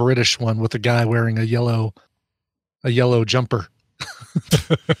the British one with a guy wearing a yellow jumper.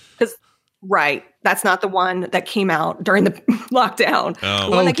 Right. That's not the one that came out during the lockdown. Oh.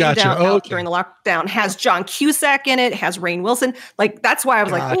 The one that came out Okay. during the lockdown has John Cusack in it, has Rainn Wilson. Like, that's why I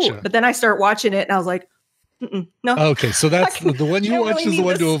was like, oh, but then I start watching it and I was like, no. Okay. So that's the one you watch is the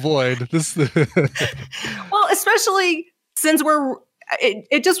one to avoid. Well, especially since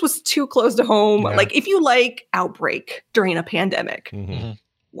it just was too close to home. Yeah. Like, if you like Outbreak during a pandemic,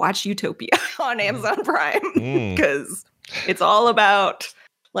 watch Utopia on Amazon Prime because it's all about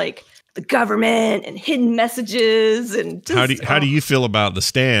like the government and hidden messages and just, how do you feel about The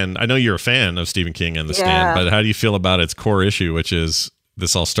Stand? I know you're a fan of Stephen King and The Stand, but how do you feel about its core issue, which is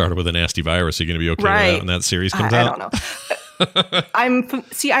this all started with a nasty virus? Are you going to be okay with that when that series comes out? I don't know.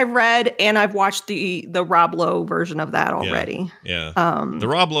 I read and I've watched the Rob Lowe version of that already. Yeah. The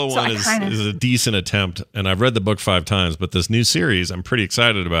Rob Lowe one is a decent attempt, and I've read the book 5 times, but this new series I'm pretty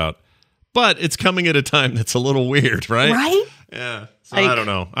excited about. But it's coming at a time that's a little weird, right? Right? Yeah. So I don't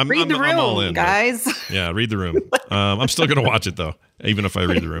know. I'm the room, I'm all in, guys. Yeah, read the room. I'm still going to watch it though, even if I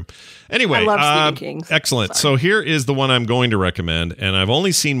read the room. Anyway, I love Stephen King. Excellent. So here is the one I'm going to recommend, and I've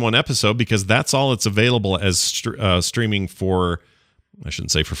only seen one episode because that's all it's available as streaming for. I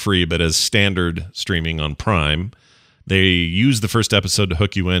shouldn't say for free, but as standard streaming on Prime. They use the first episode to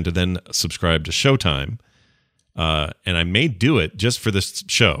hook you in to then subscribe to Showtime. And I may do it just for this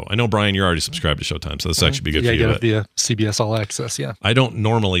show. I know, Brian, you're already subscribed to Showtime, so this actually be good for you. Yeah, via CBS All Access, yeah. I don't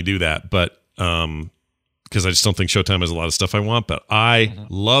normally do that, but because I just don't think Showtime has a lot of stuff I want, but I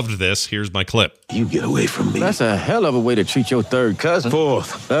loved this. Here's my clip. You get away from me. That's a hell of a way to treat your third cousin.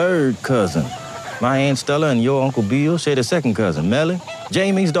 Fourth. Third cousin. My Aunt Stella and your Uncle Bill share the second cousin, Melly,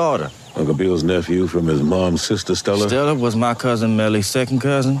 Jamie's daughter. Uncle Bill's nephew from his mom's sister, Stella? Stella was my cousin Melly's second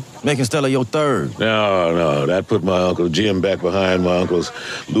cousin, making Stella your third. No, that put my Uncle Jim back behind my uncles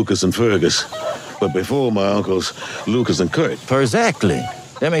Lucas and Fergus. But before my uncles Lucas and Kurt. Exactly.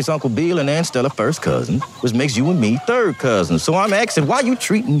 That makes Uncle Bill and Aunt Stella first cousin, which makes you and me third cousins. So I'm asking, why you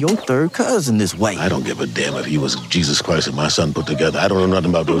treating your third cousin this way? I don't give a damn if he was Jesus Christ and my son put together. I don't know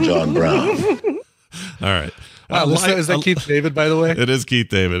nothing about no John Brown. All right. Is that Keith David, by the way? It is Keith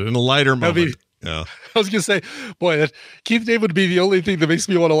David. In a lighter moment. Yeah. I was going to say, boy, Keith David would be the only thing that makes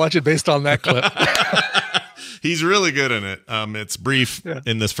me want to watch it based on that clip. He's really good in it. It's brief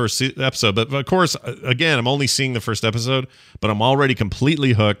in this first episode. But of course, again, I'm only seeing the first episode, but I'm already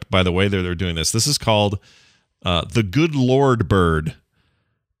completely hooked by the way they're doing this. This is called The Good Lord Bird.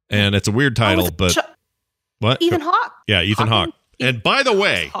 And it's a weird title, but... What? Ethan Hawke? Yeah, Ethan Hawke. And by the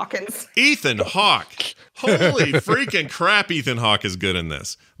way, Hawkins. Ethan Hawke. Holy freaking crap, Ethan Hawke is good in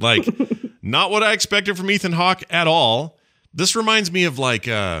this. Like, not what I expected from Ethan Hawke at all. This reminds me of like,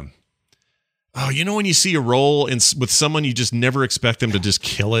 when you see a role with someone you just never expect them to just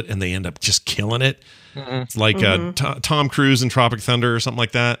kill it and they end up just killing it. Mm-hmm. It's like Tom Cruise in Tropic Thunder or something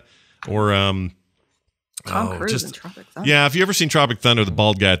like that. Or Tom Cruise in Tropic Thunder. Yeah, if you ever seen Tropic Thunder, the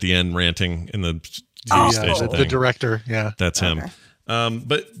bald guy at the end ranting in the station thing. The director, yeah. That's him.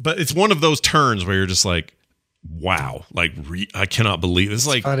 But it's one of those turns where you're just like, wow, like I cannot believe it's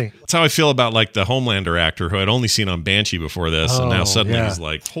like funny. That's how I feel about like the Homelander actor who I'd only seen on Banshee before this, and now suddenly he's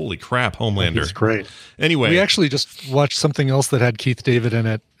like, holy crap, Homelander. He's great. Anyway, we actually just watched something else that had Keith David in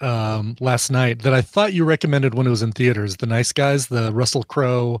it last night that I thought you recommended when it was in theaters. The Nice Guys, the Russell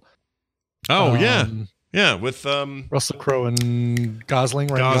Crowe. Oh yeah, with Russell Crowe and Gosling.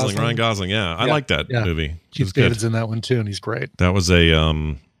 Ryan Gosling. Yeah, I like that movie. Keith David's in that one too, and he's great. That was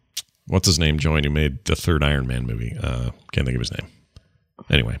a what's his name, Join, who made the third Iron Man movie. Can't think of his name.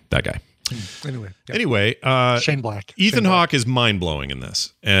 Anyway, that guy. Anyway, Shane Black. Ethan Hawke is mind-blowing in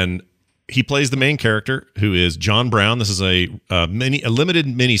this. And he plays the main character, who is John Brown. This is a limited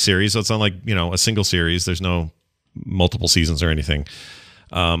mini-series, so it's not like, a single series. There's no multiple seasons or anything.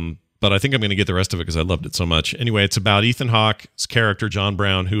 But I think I'm going to get the rest of it because I loved it so much. Anyway, it's about Ethan Hawke's character, John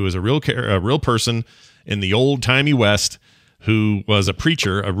Brown, who is a real person in the old-timey West, who was a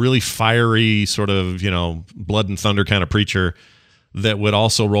preacher, a really fiery sort of, blood and thunder kind of preacher that would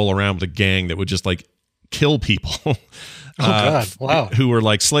also roll around with a gang that would just like kill people. Oh God! Wow. Who were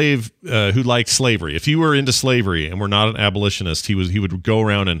like who liked slavery. If you were into slavery and were not an abolitionist, he would go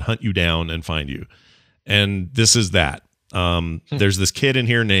around and hunt you down and find you. And this is that. There's this kid in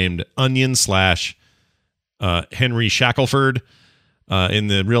here named Onion / Henry Shackelford. In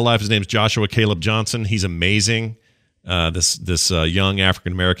the real life, his name's Joshua Caleb Johnson. He's amazing. This young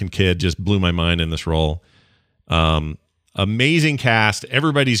African-American kid just blew my mind in this role. Amazing cast.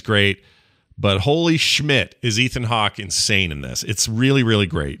 Everybody's great. But holy Schmidt, is Ethan Hawke insane in this. It's really, really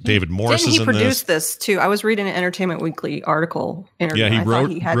great. David Morris is in this. Didn't he produce this too? I was reading an Entertainment Weekly article. Yeah, he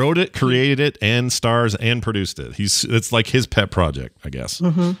wrote it, created it, and stars and produced it. It's like his pet project, I guess.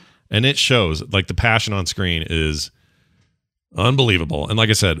 Mm-hmm. And it shows. Like the passion on screen is unbelievable. And like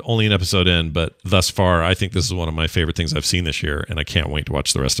I said, only an episode in, but thus far, I think this is one of my favorite things I've seen this year, and I can't wait to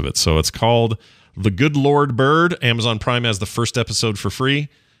watch the rest of it. So it's called The Good Lord Bird. Amazon Prime has the first episode for free,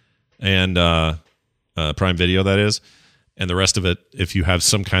 and Prime Video, that is. And the rest of it, if you have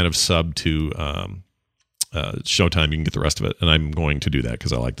some kind of sub to Showtime, you can get the rest of it. And I'm going to do that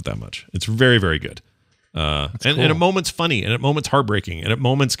because I liked it that much. It's very, very good. And at moments funny, and at moments heartbreaking, and at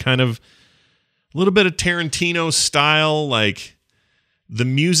moments kind of a little bit of Tarantino style. Like the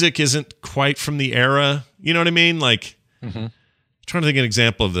music isn't quite from the era. You know what I mean? Like I'm trying to think of an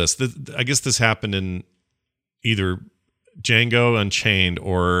example of this. I guess this happened in either Django Unchained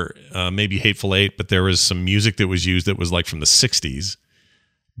or maybe Hateful Eight, but there was some music that was used that was like from the 60s.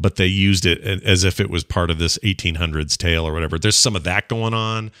 But they used it as if it was part of this 1800s tale or whatever. There's some of that going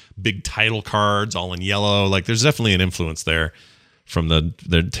on. Big title cards, all in yellow. Like there's definitely an influence there from the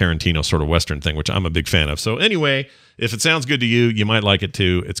Tarantino sort of Western thing, which I'm a big fan of. So anyway, if it sounds good to you, you might like it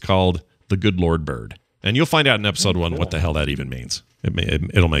too. It's called The Good Lord Bird. And you'll find out in episode 1 what the hell that even means.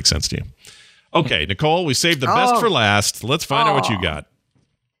 It'll make sense to you. Okay, Nicole, we saved the best for last. Let's find out what you got.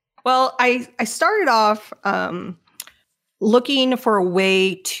 Well, I started off looking for a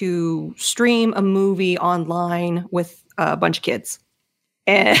way to stream a movie online with a bunch of kids.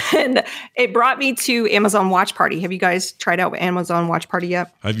 And it brought me to Amazon Watch Party. Have you guys tried out Amazon Watch Party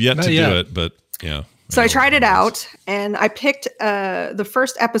yet? I've yet to do it, but yeah. So I tried it out, and I picked the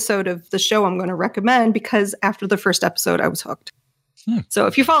first episode of the show I'm going to recommend because after the first episode, I was hooked. So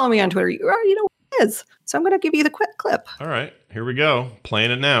if you follow me on Twitter, you already know what it is. So I'm going to give you the quick clip. All right, here we go.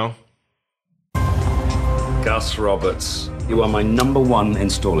 Playing it now. Gus Roberts, you are my number 1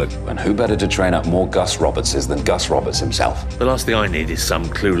 installer. And who better to train up more Gus Robertses than Gus Roberts himself? The last thing I need is some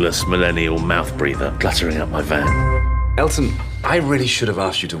clueless millennial mouth breather cluttering up my van. Elton, I really should have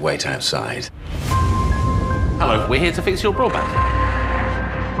asked you to wait outside. Hello, we're here to fix your broadband.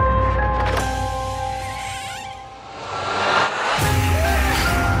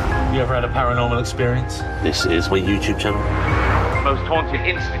 You ever had a paranormal experience? This is my YouTube channel. Most haunted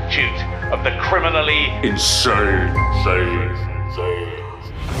institute of the criminally insane. I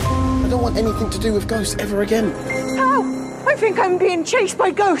don't want anything to do with ghosts ever again. Oh, I think I'm being chased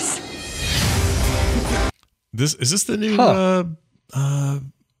by ghosts. Is this the new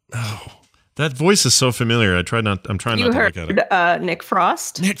that voice is so familiar. I'm trying not to look at it. You heard Nick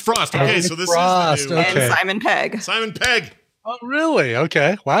Frost. Nick Frost. Okay, so this is the new and Simon Pegg. Simon Pegg. Oh, really?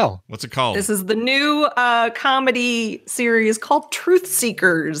 Okay. Wow. What's it called? This is the new comedy series called Truth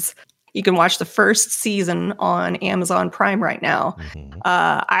Seekers. You can watch the first season on Amazon Prime right now.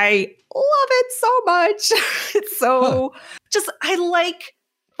 I love it so much. It's so I like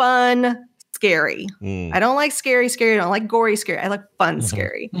fun, scary. I don't like scary. I don't like gory, scary. I like fun,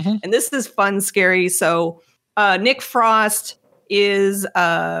 scary. And this is fun, scary. So Nick Frost is,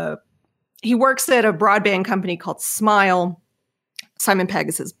 he works at a broadband company called Smile. Simon Pegg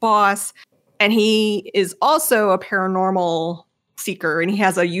is his boss. And he is also a paranormal seeker. And he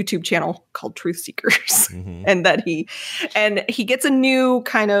has a YouTube channel called Truth Seekers. And he gets a new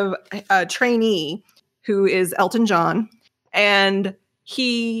kind of trainee who is Elton John. And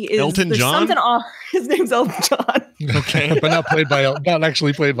he is Elton John. His name's Elton John. Okay, but not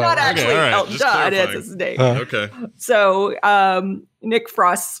actually played by. Not actually all right, Elton John. That's his name. Okay. So Nick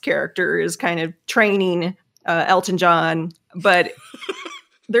Frost's character is kind of training Elton John, but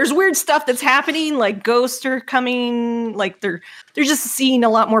there's weird stuff that's happening. Like ghosts are coming. Like they're just seeing a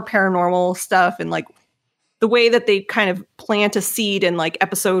lot more paranormal stuff, and like the way that they kind of plant a seed in like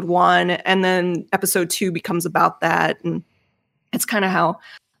episode 1, and then episode 2 becomes about that, and it's kind of how.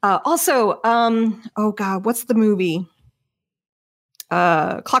 Oh God, what's the movie?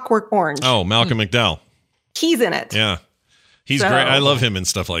 Clockwork Orange. Oh, Malcolm McDowell. He's in it. Yeah, he's great. I love him in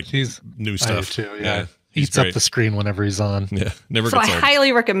stuff like new stuff too. Yeah. Eats up the screen whenever he's on. Yeah, never so gets I old.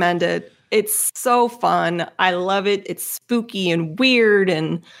 highly recommend it. It's so fun. I love it. It's spooky and weird,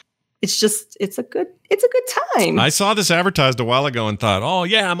 and it's a good time. I saw this advertised a while ago and thought, oh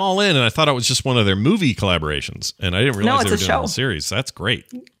yeah, I'm all in. And I thought it was just one of their movie collaborations, and I didn't realize they were doing a whole series. That's great.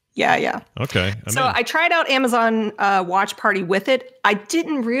 Yeah. Okay. I tried out Amazon Watch Party with it. I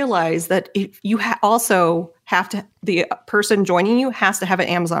didn't realize that if you also have to, the person joining you has to have an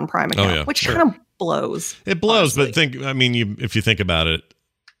Amazon Prime account, which kind of blows. It blows, honestly. But if you think about it,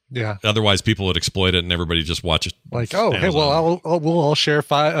 yeah. Otherwise, people would exploit it, and everybody just watch it. Like, oh, Amazon. Hey, well, we'll all share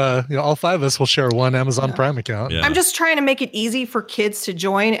all 5 of us will share one Amazon Prime account. Yeah. I'm just trying to make it easy for kids to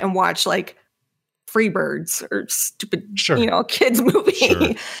join and watch like Freebirds or stupid, kids movie.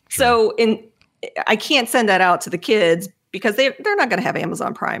 Sure. So I can't send that out to the kids because they're not going to have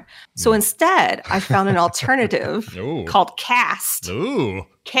Amazon Prime. So instead, I found an alternative called Cast. Ooh.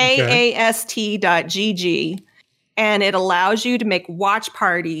 KAST.GG. And it allows you to make watch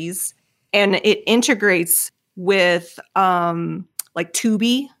parties, and it integrates with like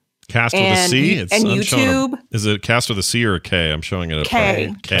Tubi. Cast with a C? And YouTube. Is it Cast with a C or a K? I'm showing it a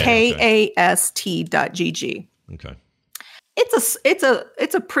K. KAST.GG. Okay.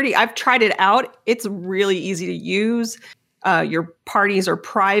 It's a pretty. I've tried it out. It's really easy to use. Your parties are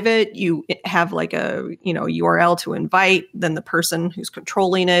private. You have like a URL to invite. Then the person who's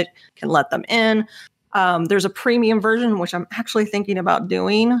controlling it can let them in. There's a premium version, which I'm actually thinking about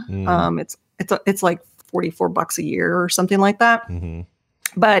doing. It's like $44 a year or something like that. Mm-hmm.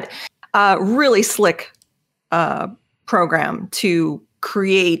 But really slick program to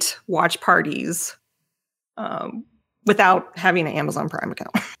create watch parties without having an Amazon Prime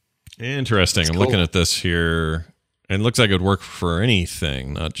account. Interesting. I'm looking at this here. And it looks like it would work for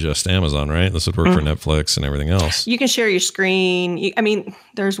anything, not just Amazon, right? This would work for Netflix and everything else. You can share your screen.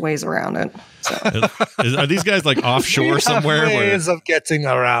 There's ways around it. So. Are these guys like offshore somewhere? Ways of getting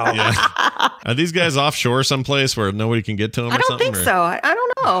around. Yeah. Are these guys offshore someplace where nobody can get to them? I don't think so. I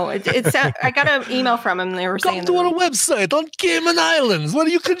don't know. I got an email from them. They were saying to our website on Cayman Islands where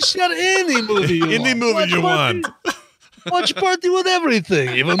you can share any movie you want. Watch party with everything,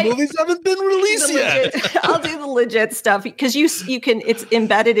 even movies haven't been released yet. I'll do the legit stuff because you can. It's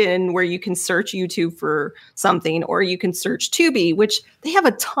embedded in where you can search YouTube for something, or you can search Tubi, which they have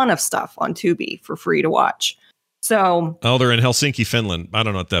a ton of stuff on Tubi for free to watch. So, they're in Helsinki, Finland. I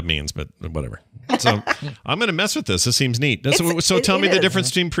don't know what that means, but whatever. So I'm going to mess with this. This seems neat. So tell me the difference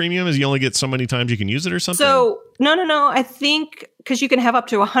between premium is you only get so many times you can use it or something. So no. I think because you can have up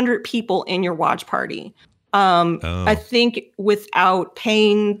to 100 people in your watch party. I think without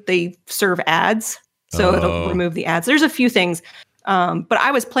paying, they serve ads, so it'll remove the ads. There's a few things, but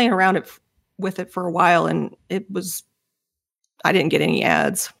I was playing around with it for a while, and I didn't get any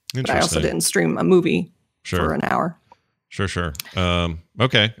ads, but I also didn't stream a movie for an hour. Sure.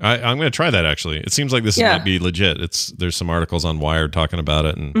 Okay, I'm going to try that. Actually, it seems like this might be legit. There's some articles on Wired talking about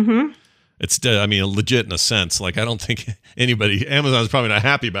it, and it's legit in a sense. Like I don't think Amazon's probably not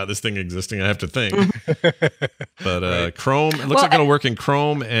happy about this thing existing. I have to think, but right. Chrome. It looks like it'll work in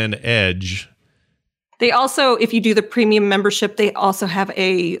Chrome and Edge. They also, if you do the premium membership, they also have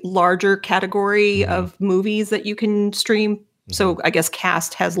a larger category of movies that you can stream. So I guess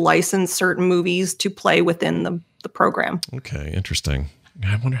Cast has licensed certain movies to play within the program. Okay, interesting.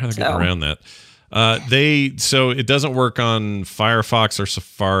 I wonder how they're getting around that. So it doesn't work on Firefox or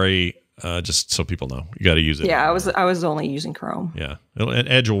Safari. Just so people know, you got to use it. Yeah, I was only using Chrome. Yeah, and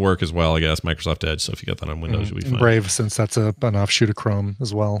Edge will work as well, I guess. Microsoft Edge. So if you got that on Windows, you'll be fine. Brave, since that's an offshoot of Chrome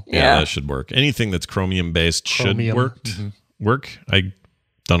as well. Yeah, that should work. Anything that's Chromium based should work. I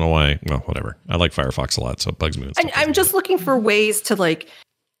don't know why. Well, whatever. I like Firefox a lot, so it bugs me. I'm just looking for ways to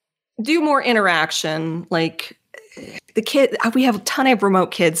do more interaction. Like the kid, we have a ton of remote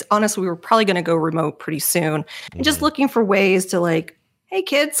kids. Honestly, we were probably going to go remote pretty soon. And just looking for ways to hey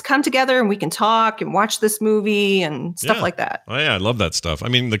kids, come together and we can talk and watch this movie and stuff like that. Oh yeah, I love that stuff. I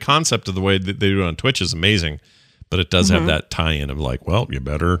mean, the concept of the way that they do it on Twitch is amazing, but it does have that tie-in of you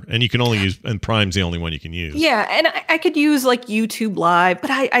better, and you can only use, and Prime's the only one you can use. Yeah, and I could use YouTube Live,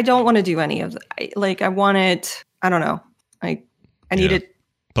 but I don't want to do any of I want it. I don't know. I need it.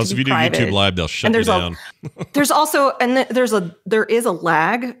 Plus, if you do YouTube Live, they'll shut you down. There's also, there is a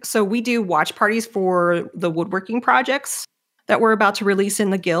lag. So we do watch parties for the woodworking projects that we're about to release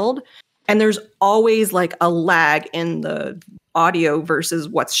in the guild, and there's always a lag in the audio versus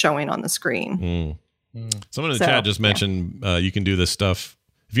what's showing on the screen. Someone in the chat just mentioned you can do this stuff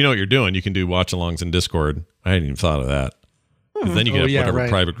if you know what you're doing. You can do watch alongs in Discord. I hadn't even thought of that. Then you can have whatever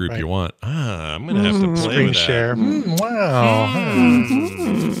private group you want. I'm gonna have to play with that. Share. Wow.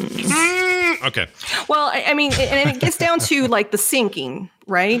 Okay. Well, I mean, and it gets down to the syncing,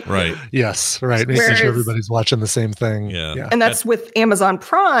 right? Right. Yes. Right. Making sure everybody's watching the same thing. Yeah. And that's with Amazon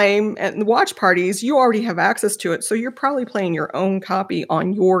Prime and the watch parties. You already have access to it, so you're probably playing your own copy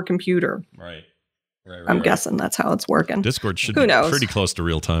on your computer. Right. I'm guessing that's how it's working. Discord should be pretty close to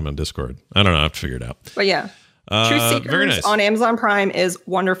real time on Discord. I don't know. I have to figure it out. But yeah. Truth Seekers very nice. on Amazon Prime is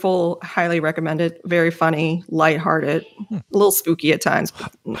wonderful. Highly recommended. Very funny, lighthearted, a little spooky at times.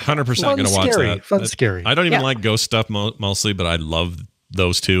 100% going to watch that. Fun, scary. I don't even like ghost stuff mostly, but I love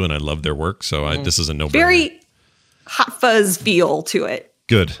those two and I love their work. So this is a no-brainer. Very Hot Fuzz feel to it.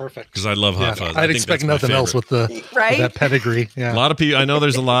 Good. Perfect. Because I love Hot Fuzz. I'd expect nothing else with that pedigree. Yeah. A lot of people, I know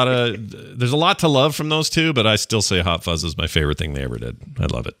there's a lot to love from those two, but I still say Hot Fuzz is my favorite thing they ever did. I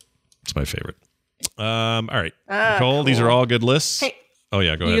love it. It's my favorite. All right. Nicole, cool. These are all good lists. Hey, go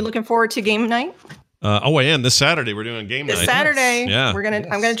ahead. You looking forward to game night? I am. This Saturday we're doing game night. This Saturday, yeah.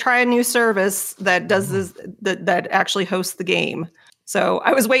 I'm gonna try a new service that does this that actually hosts the game. So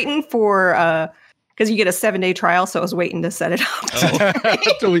I was waiting for because you get a 7-day trial. So I was waiting to set it up.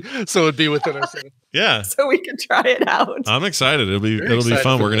 So it'd be within our 7. Yeah. So we can try it out. I'm excited. It'll be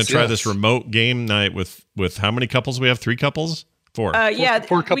fun. We're going to try this remote game night with how many couples we have? 3 couples? 4.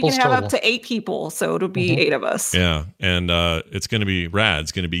 Four couples we can have total. up to 8 people, so it'll be 8 of us. Yeah, and it's going to be rad.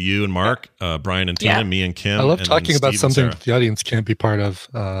 It's going to be you and Mark, Brian and Tina, me and Kim. I love and talking about Steve something the audience can't be part of.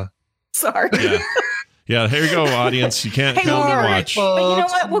 Sorry. Yeah, here you go, audience. You can't come and watch. But you know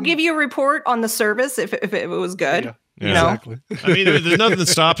what? We'll give you a report on the service if it was good. Yeah. Exactly. I mean, there's nothing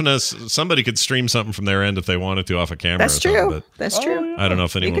that's stopping us. Somebody could stream something from their end if they wanted to off a camera. That's or something, true. but That's true. I don't know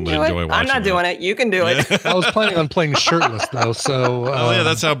if anyone would enjoy watching. I'm not doing it. You can do it. I was planning on playing shirtless though. So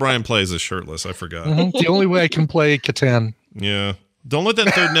that's how Brian plays, is shirtless. I forgot. The only way I can play Catan. Yeah. Don't let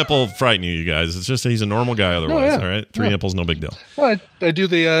that third nipple frighten you guys. It's just he's a normal guy otherwise. All right, 3 nipples, no big deal. Well, I do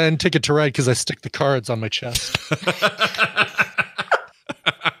the and Ticket to Ride because I stick the cards on my chest.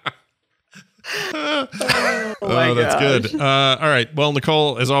 Oh, that's good. All right. Well,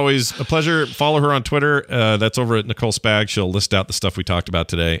 Nicole, as always, a pleasure. Follow her on Twitter. That's over at Nicole Spag. She'll list out the stuff we talked about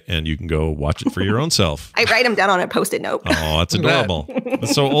today, and you can go watch it for your own self. I write them down on a Post-it note. Oh, that's adorable.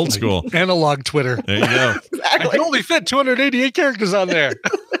 That's so old school. Analog Twitter. There you go. I can only fit 288 characters on there.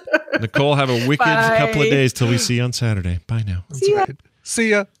 Nicole, have a wicked couple of days till we see you on Saturday. Bye now. See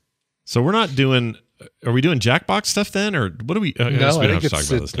ya. So we're not doing... Are we doing Jackbox stuff then, or what do we? No, we don't have to talk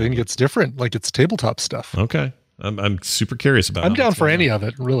about this. I think it's different. Like it's tabletop stuff. Okay, I'm super curious about. I'm down for any of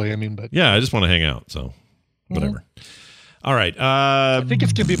it, really. I mean, but yeah, I just want to hang out. So whatever. All right. I think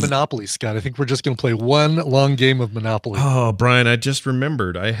it's gonna be Monopoly, Scott. I think we're just gonna play one long game of Monopoly. Oh, Brian, I just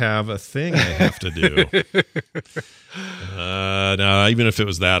remembered I have a thing I have to do. No, even if it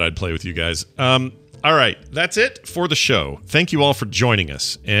was that, I'd play with you guys. All right, that's it for the show. Thank you all for joining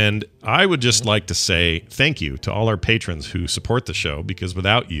us. And I would just like to say thank you to all our patrons who support the show, because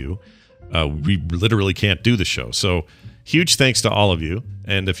without you, we literally can't do the show. So huge thanks to all of you.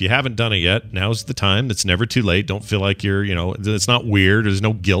 And if you haven't done it yet, now's the time. It's never too late. Don't feel like you're, it's not weird. There's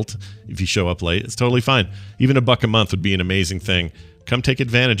no guilt if you show up late. It's totally fine. Even $1 a month would be an amazing thing. Come take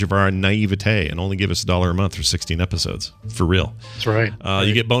advantage of our naivete and only give us $1 a month for 16 episodes. For real. That's right.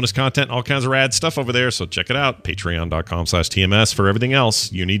 You get bonus content, all kinds of rad stuff over there. So check it out. Patreon.com/TMS for everything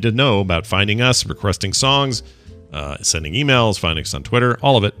else you need to know about finding us, requesting songs, sending emails, finding us on Twitter.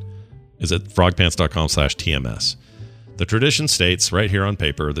 All of it is at frogpants.com/TMS. The tradition states right here on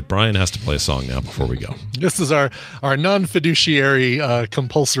paper that Brian has to play a song now before we go. This is our non-fiduciary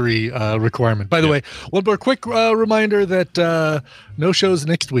compulsory requirement. By the way, one more quick reminder that no shows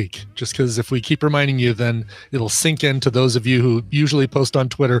next week, just because if we keep reminding you, then it'll sink into those of you who usually post on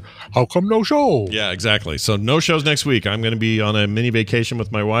Twitter, how come no show? Yeah, exactly. So no shows next week. I'm going to be on a mini vacation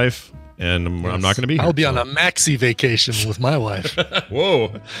with my wife, and I'm not going to be here. I'll be on a Maxi-Vacation with my wife.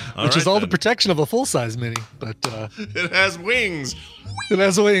 Whoa. Which is all the protection of a full-size mini, but it has wings. It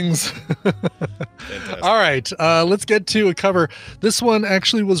has wings. All right, let's get to a cover. This one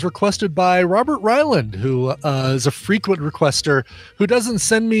actually was requested by Robert Ryland, who is a frequent requester who doesn't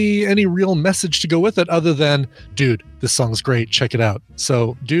send me any real message to go with it other than, dude, this song's great. Check it out.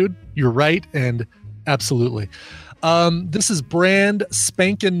 So, dude, you're right, and absolutely. This is brand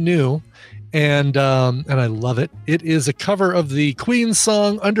spanking new, and I love it. It is a cover of the Queen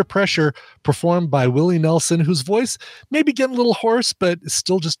song Under Pressure, performed by Willie Nelson, whose voice may be getting a little hoarse, but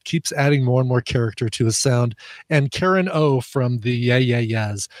still just keeps adding more and more character to his sound, and Karen O from the Yeah Yeah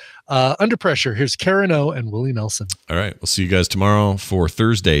Yeahs. Under Pressure, here's Karen O and Willie Nelson. All right, we'll see you guys tomorrow for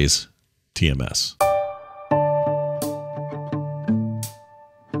Thursday's TMS.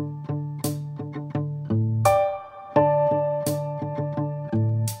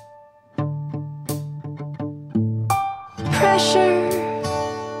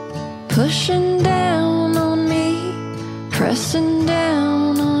 Pushing down on me, pressing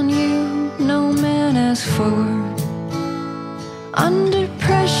down on you, no man asked for. Under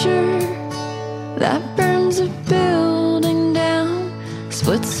pressure, that burns a building down,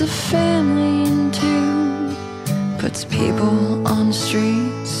 splits a family in two, puts people on the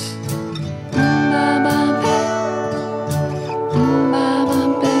streets.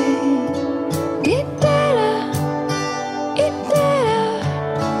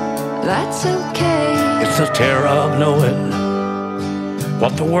 That's okay. It's the terror of knowing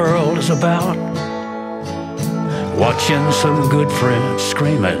what the world is about. Watching some good friends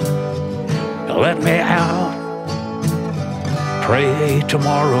screaming, let me out. Pray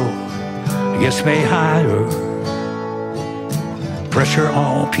tomorrow gets me higher. Pressure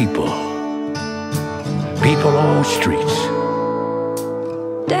on people, people on streets.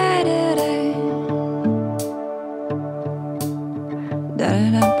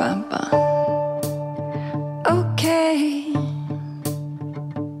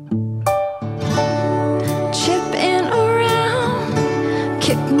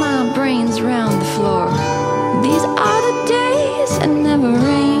 round the floor. These are the days it never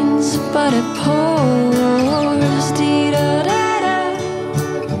rains, but it pours. Dee-da-da-da,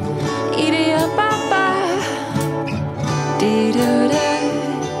 ee-dee-da-ba-ba, dee-da-da,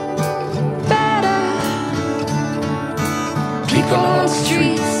 better. People on the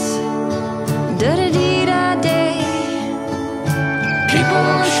streets, da-da-dee-da-day. People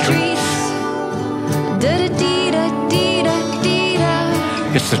on the streets, da-da-dee-da-dee-da-dee-da.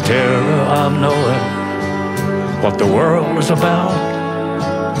 It's the terror of knowing what the world is about.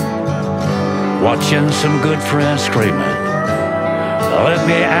 Watching some good friends screaming, let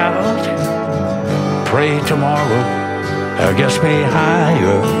me out. Pray tomorrow, gets me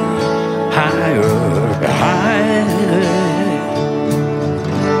higher, higher, higher.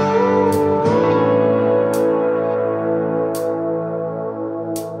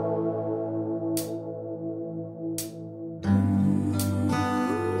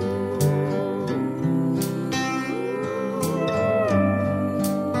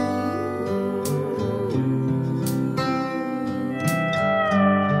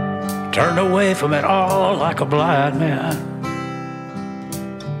 Turned away from it all like a blind man.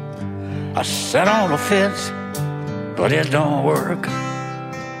 I sat on a fence, but it don't work.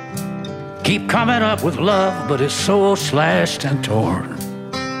 Keep coming up with love, but it's so slashed and torn.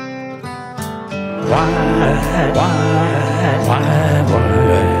 Why?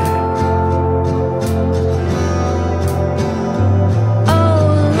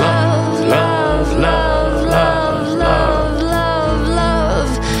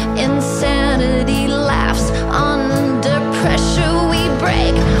 Insanity laughs under pressure we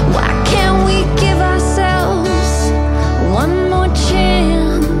break. Why can't we give ourselves one more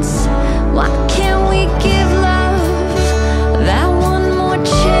chance? Why can't we give love that one more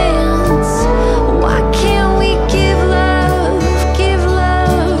chance? Why can't we give love, give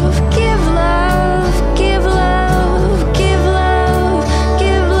love, give love, give love, give love,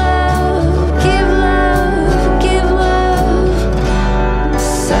 give love, give love, give love?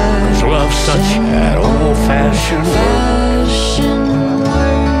 Is love such an old-fashioned word?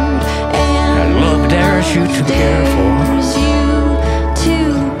 And love dares you to care for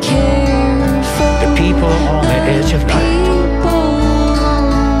the people on the edge of night.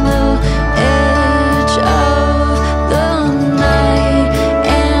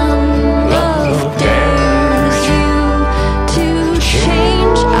 Love dares you to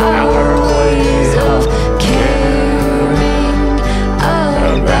change our ways of caring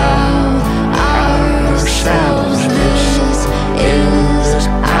about ourselves. This is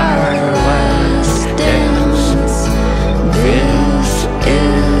our last dance. This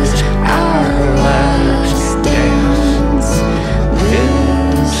is our last dance.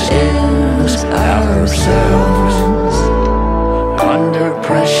 This is ourselves under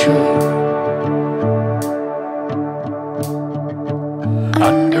pressure.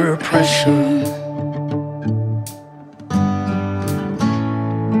 Under pressure.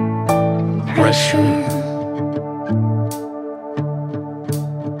 Pressure.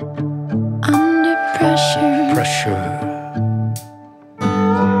 Under pressure. Pressure.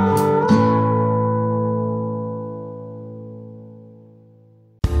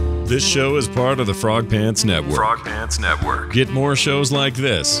 This show is part of the Frog Pants Network. Frog Pants Network. Get more shows like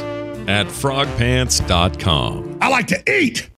this at frogpants.com. I like to eat.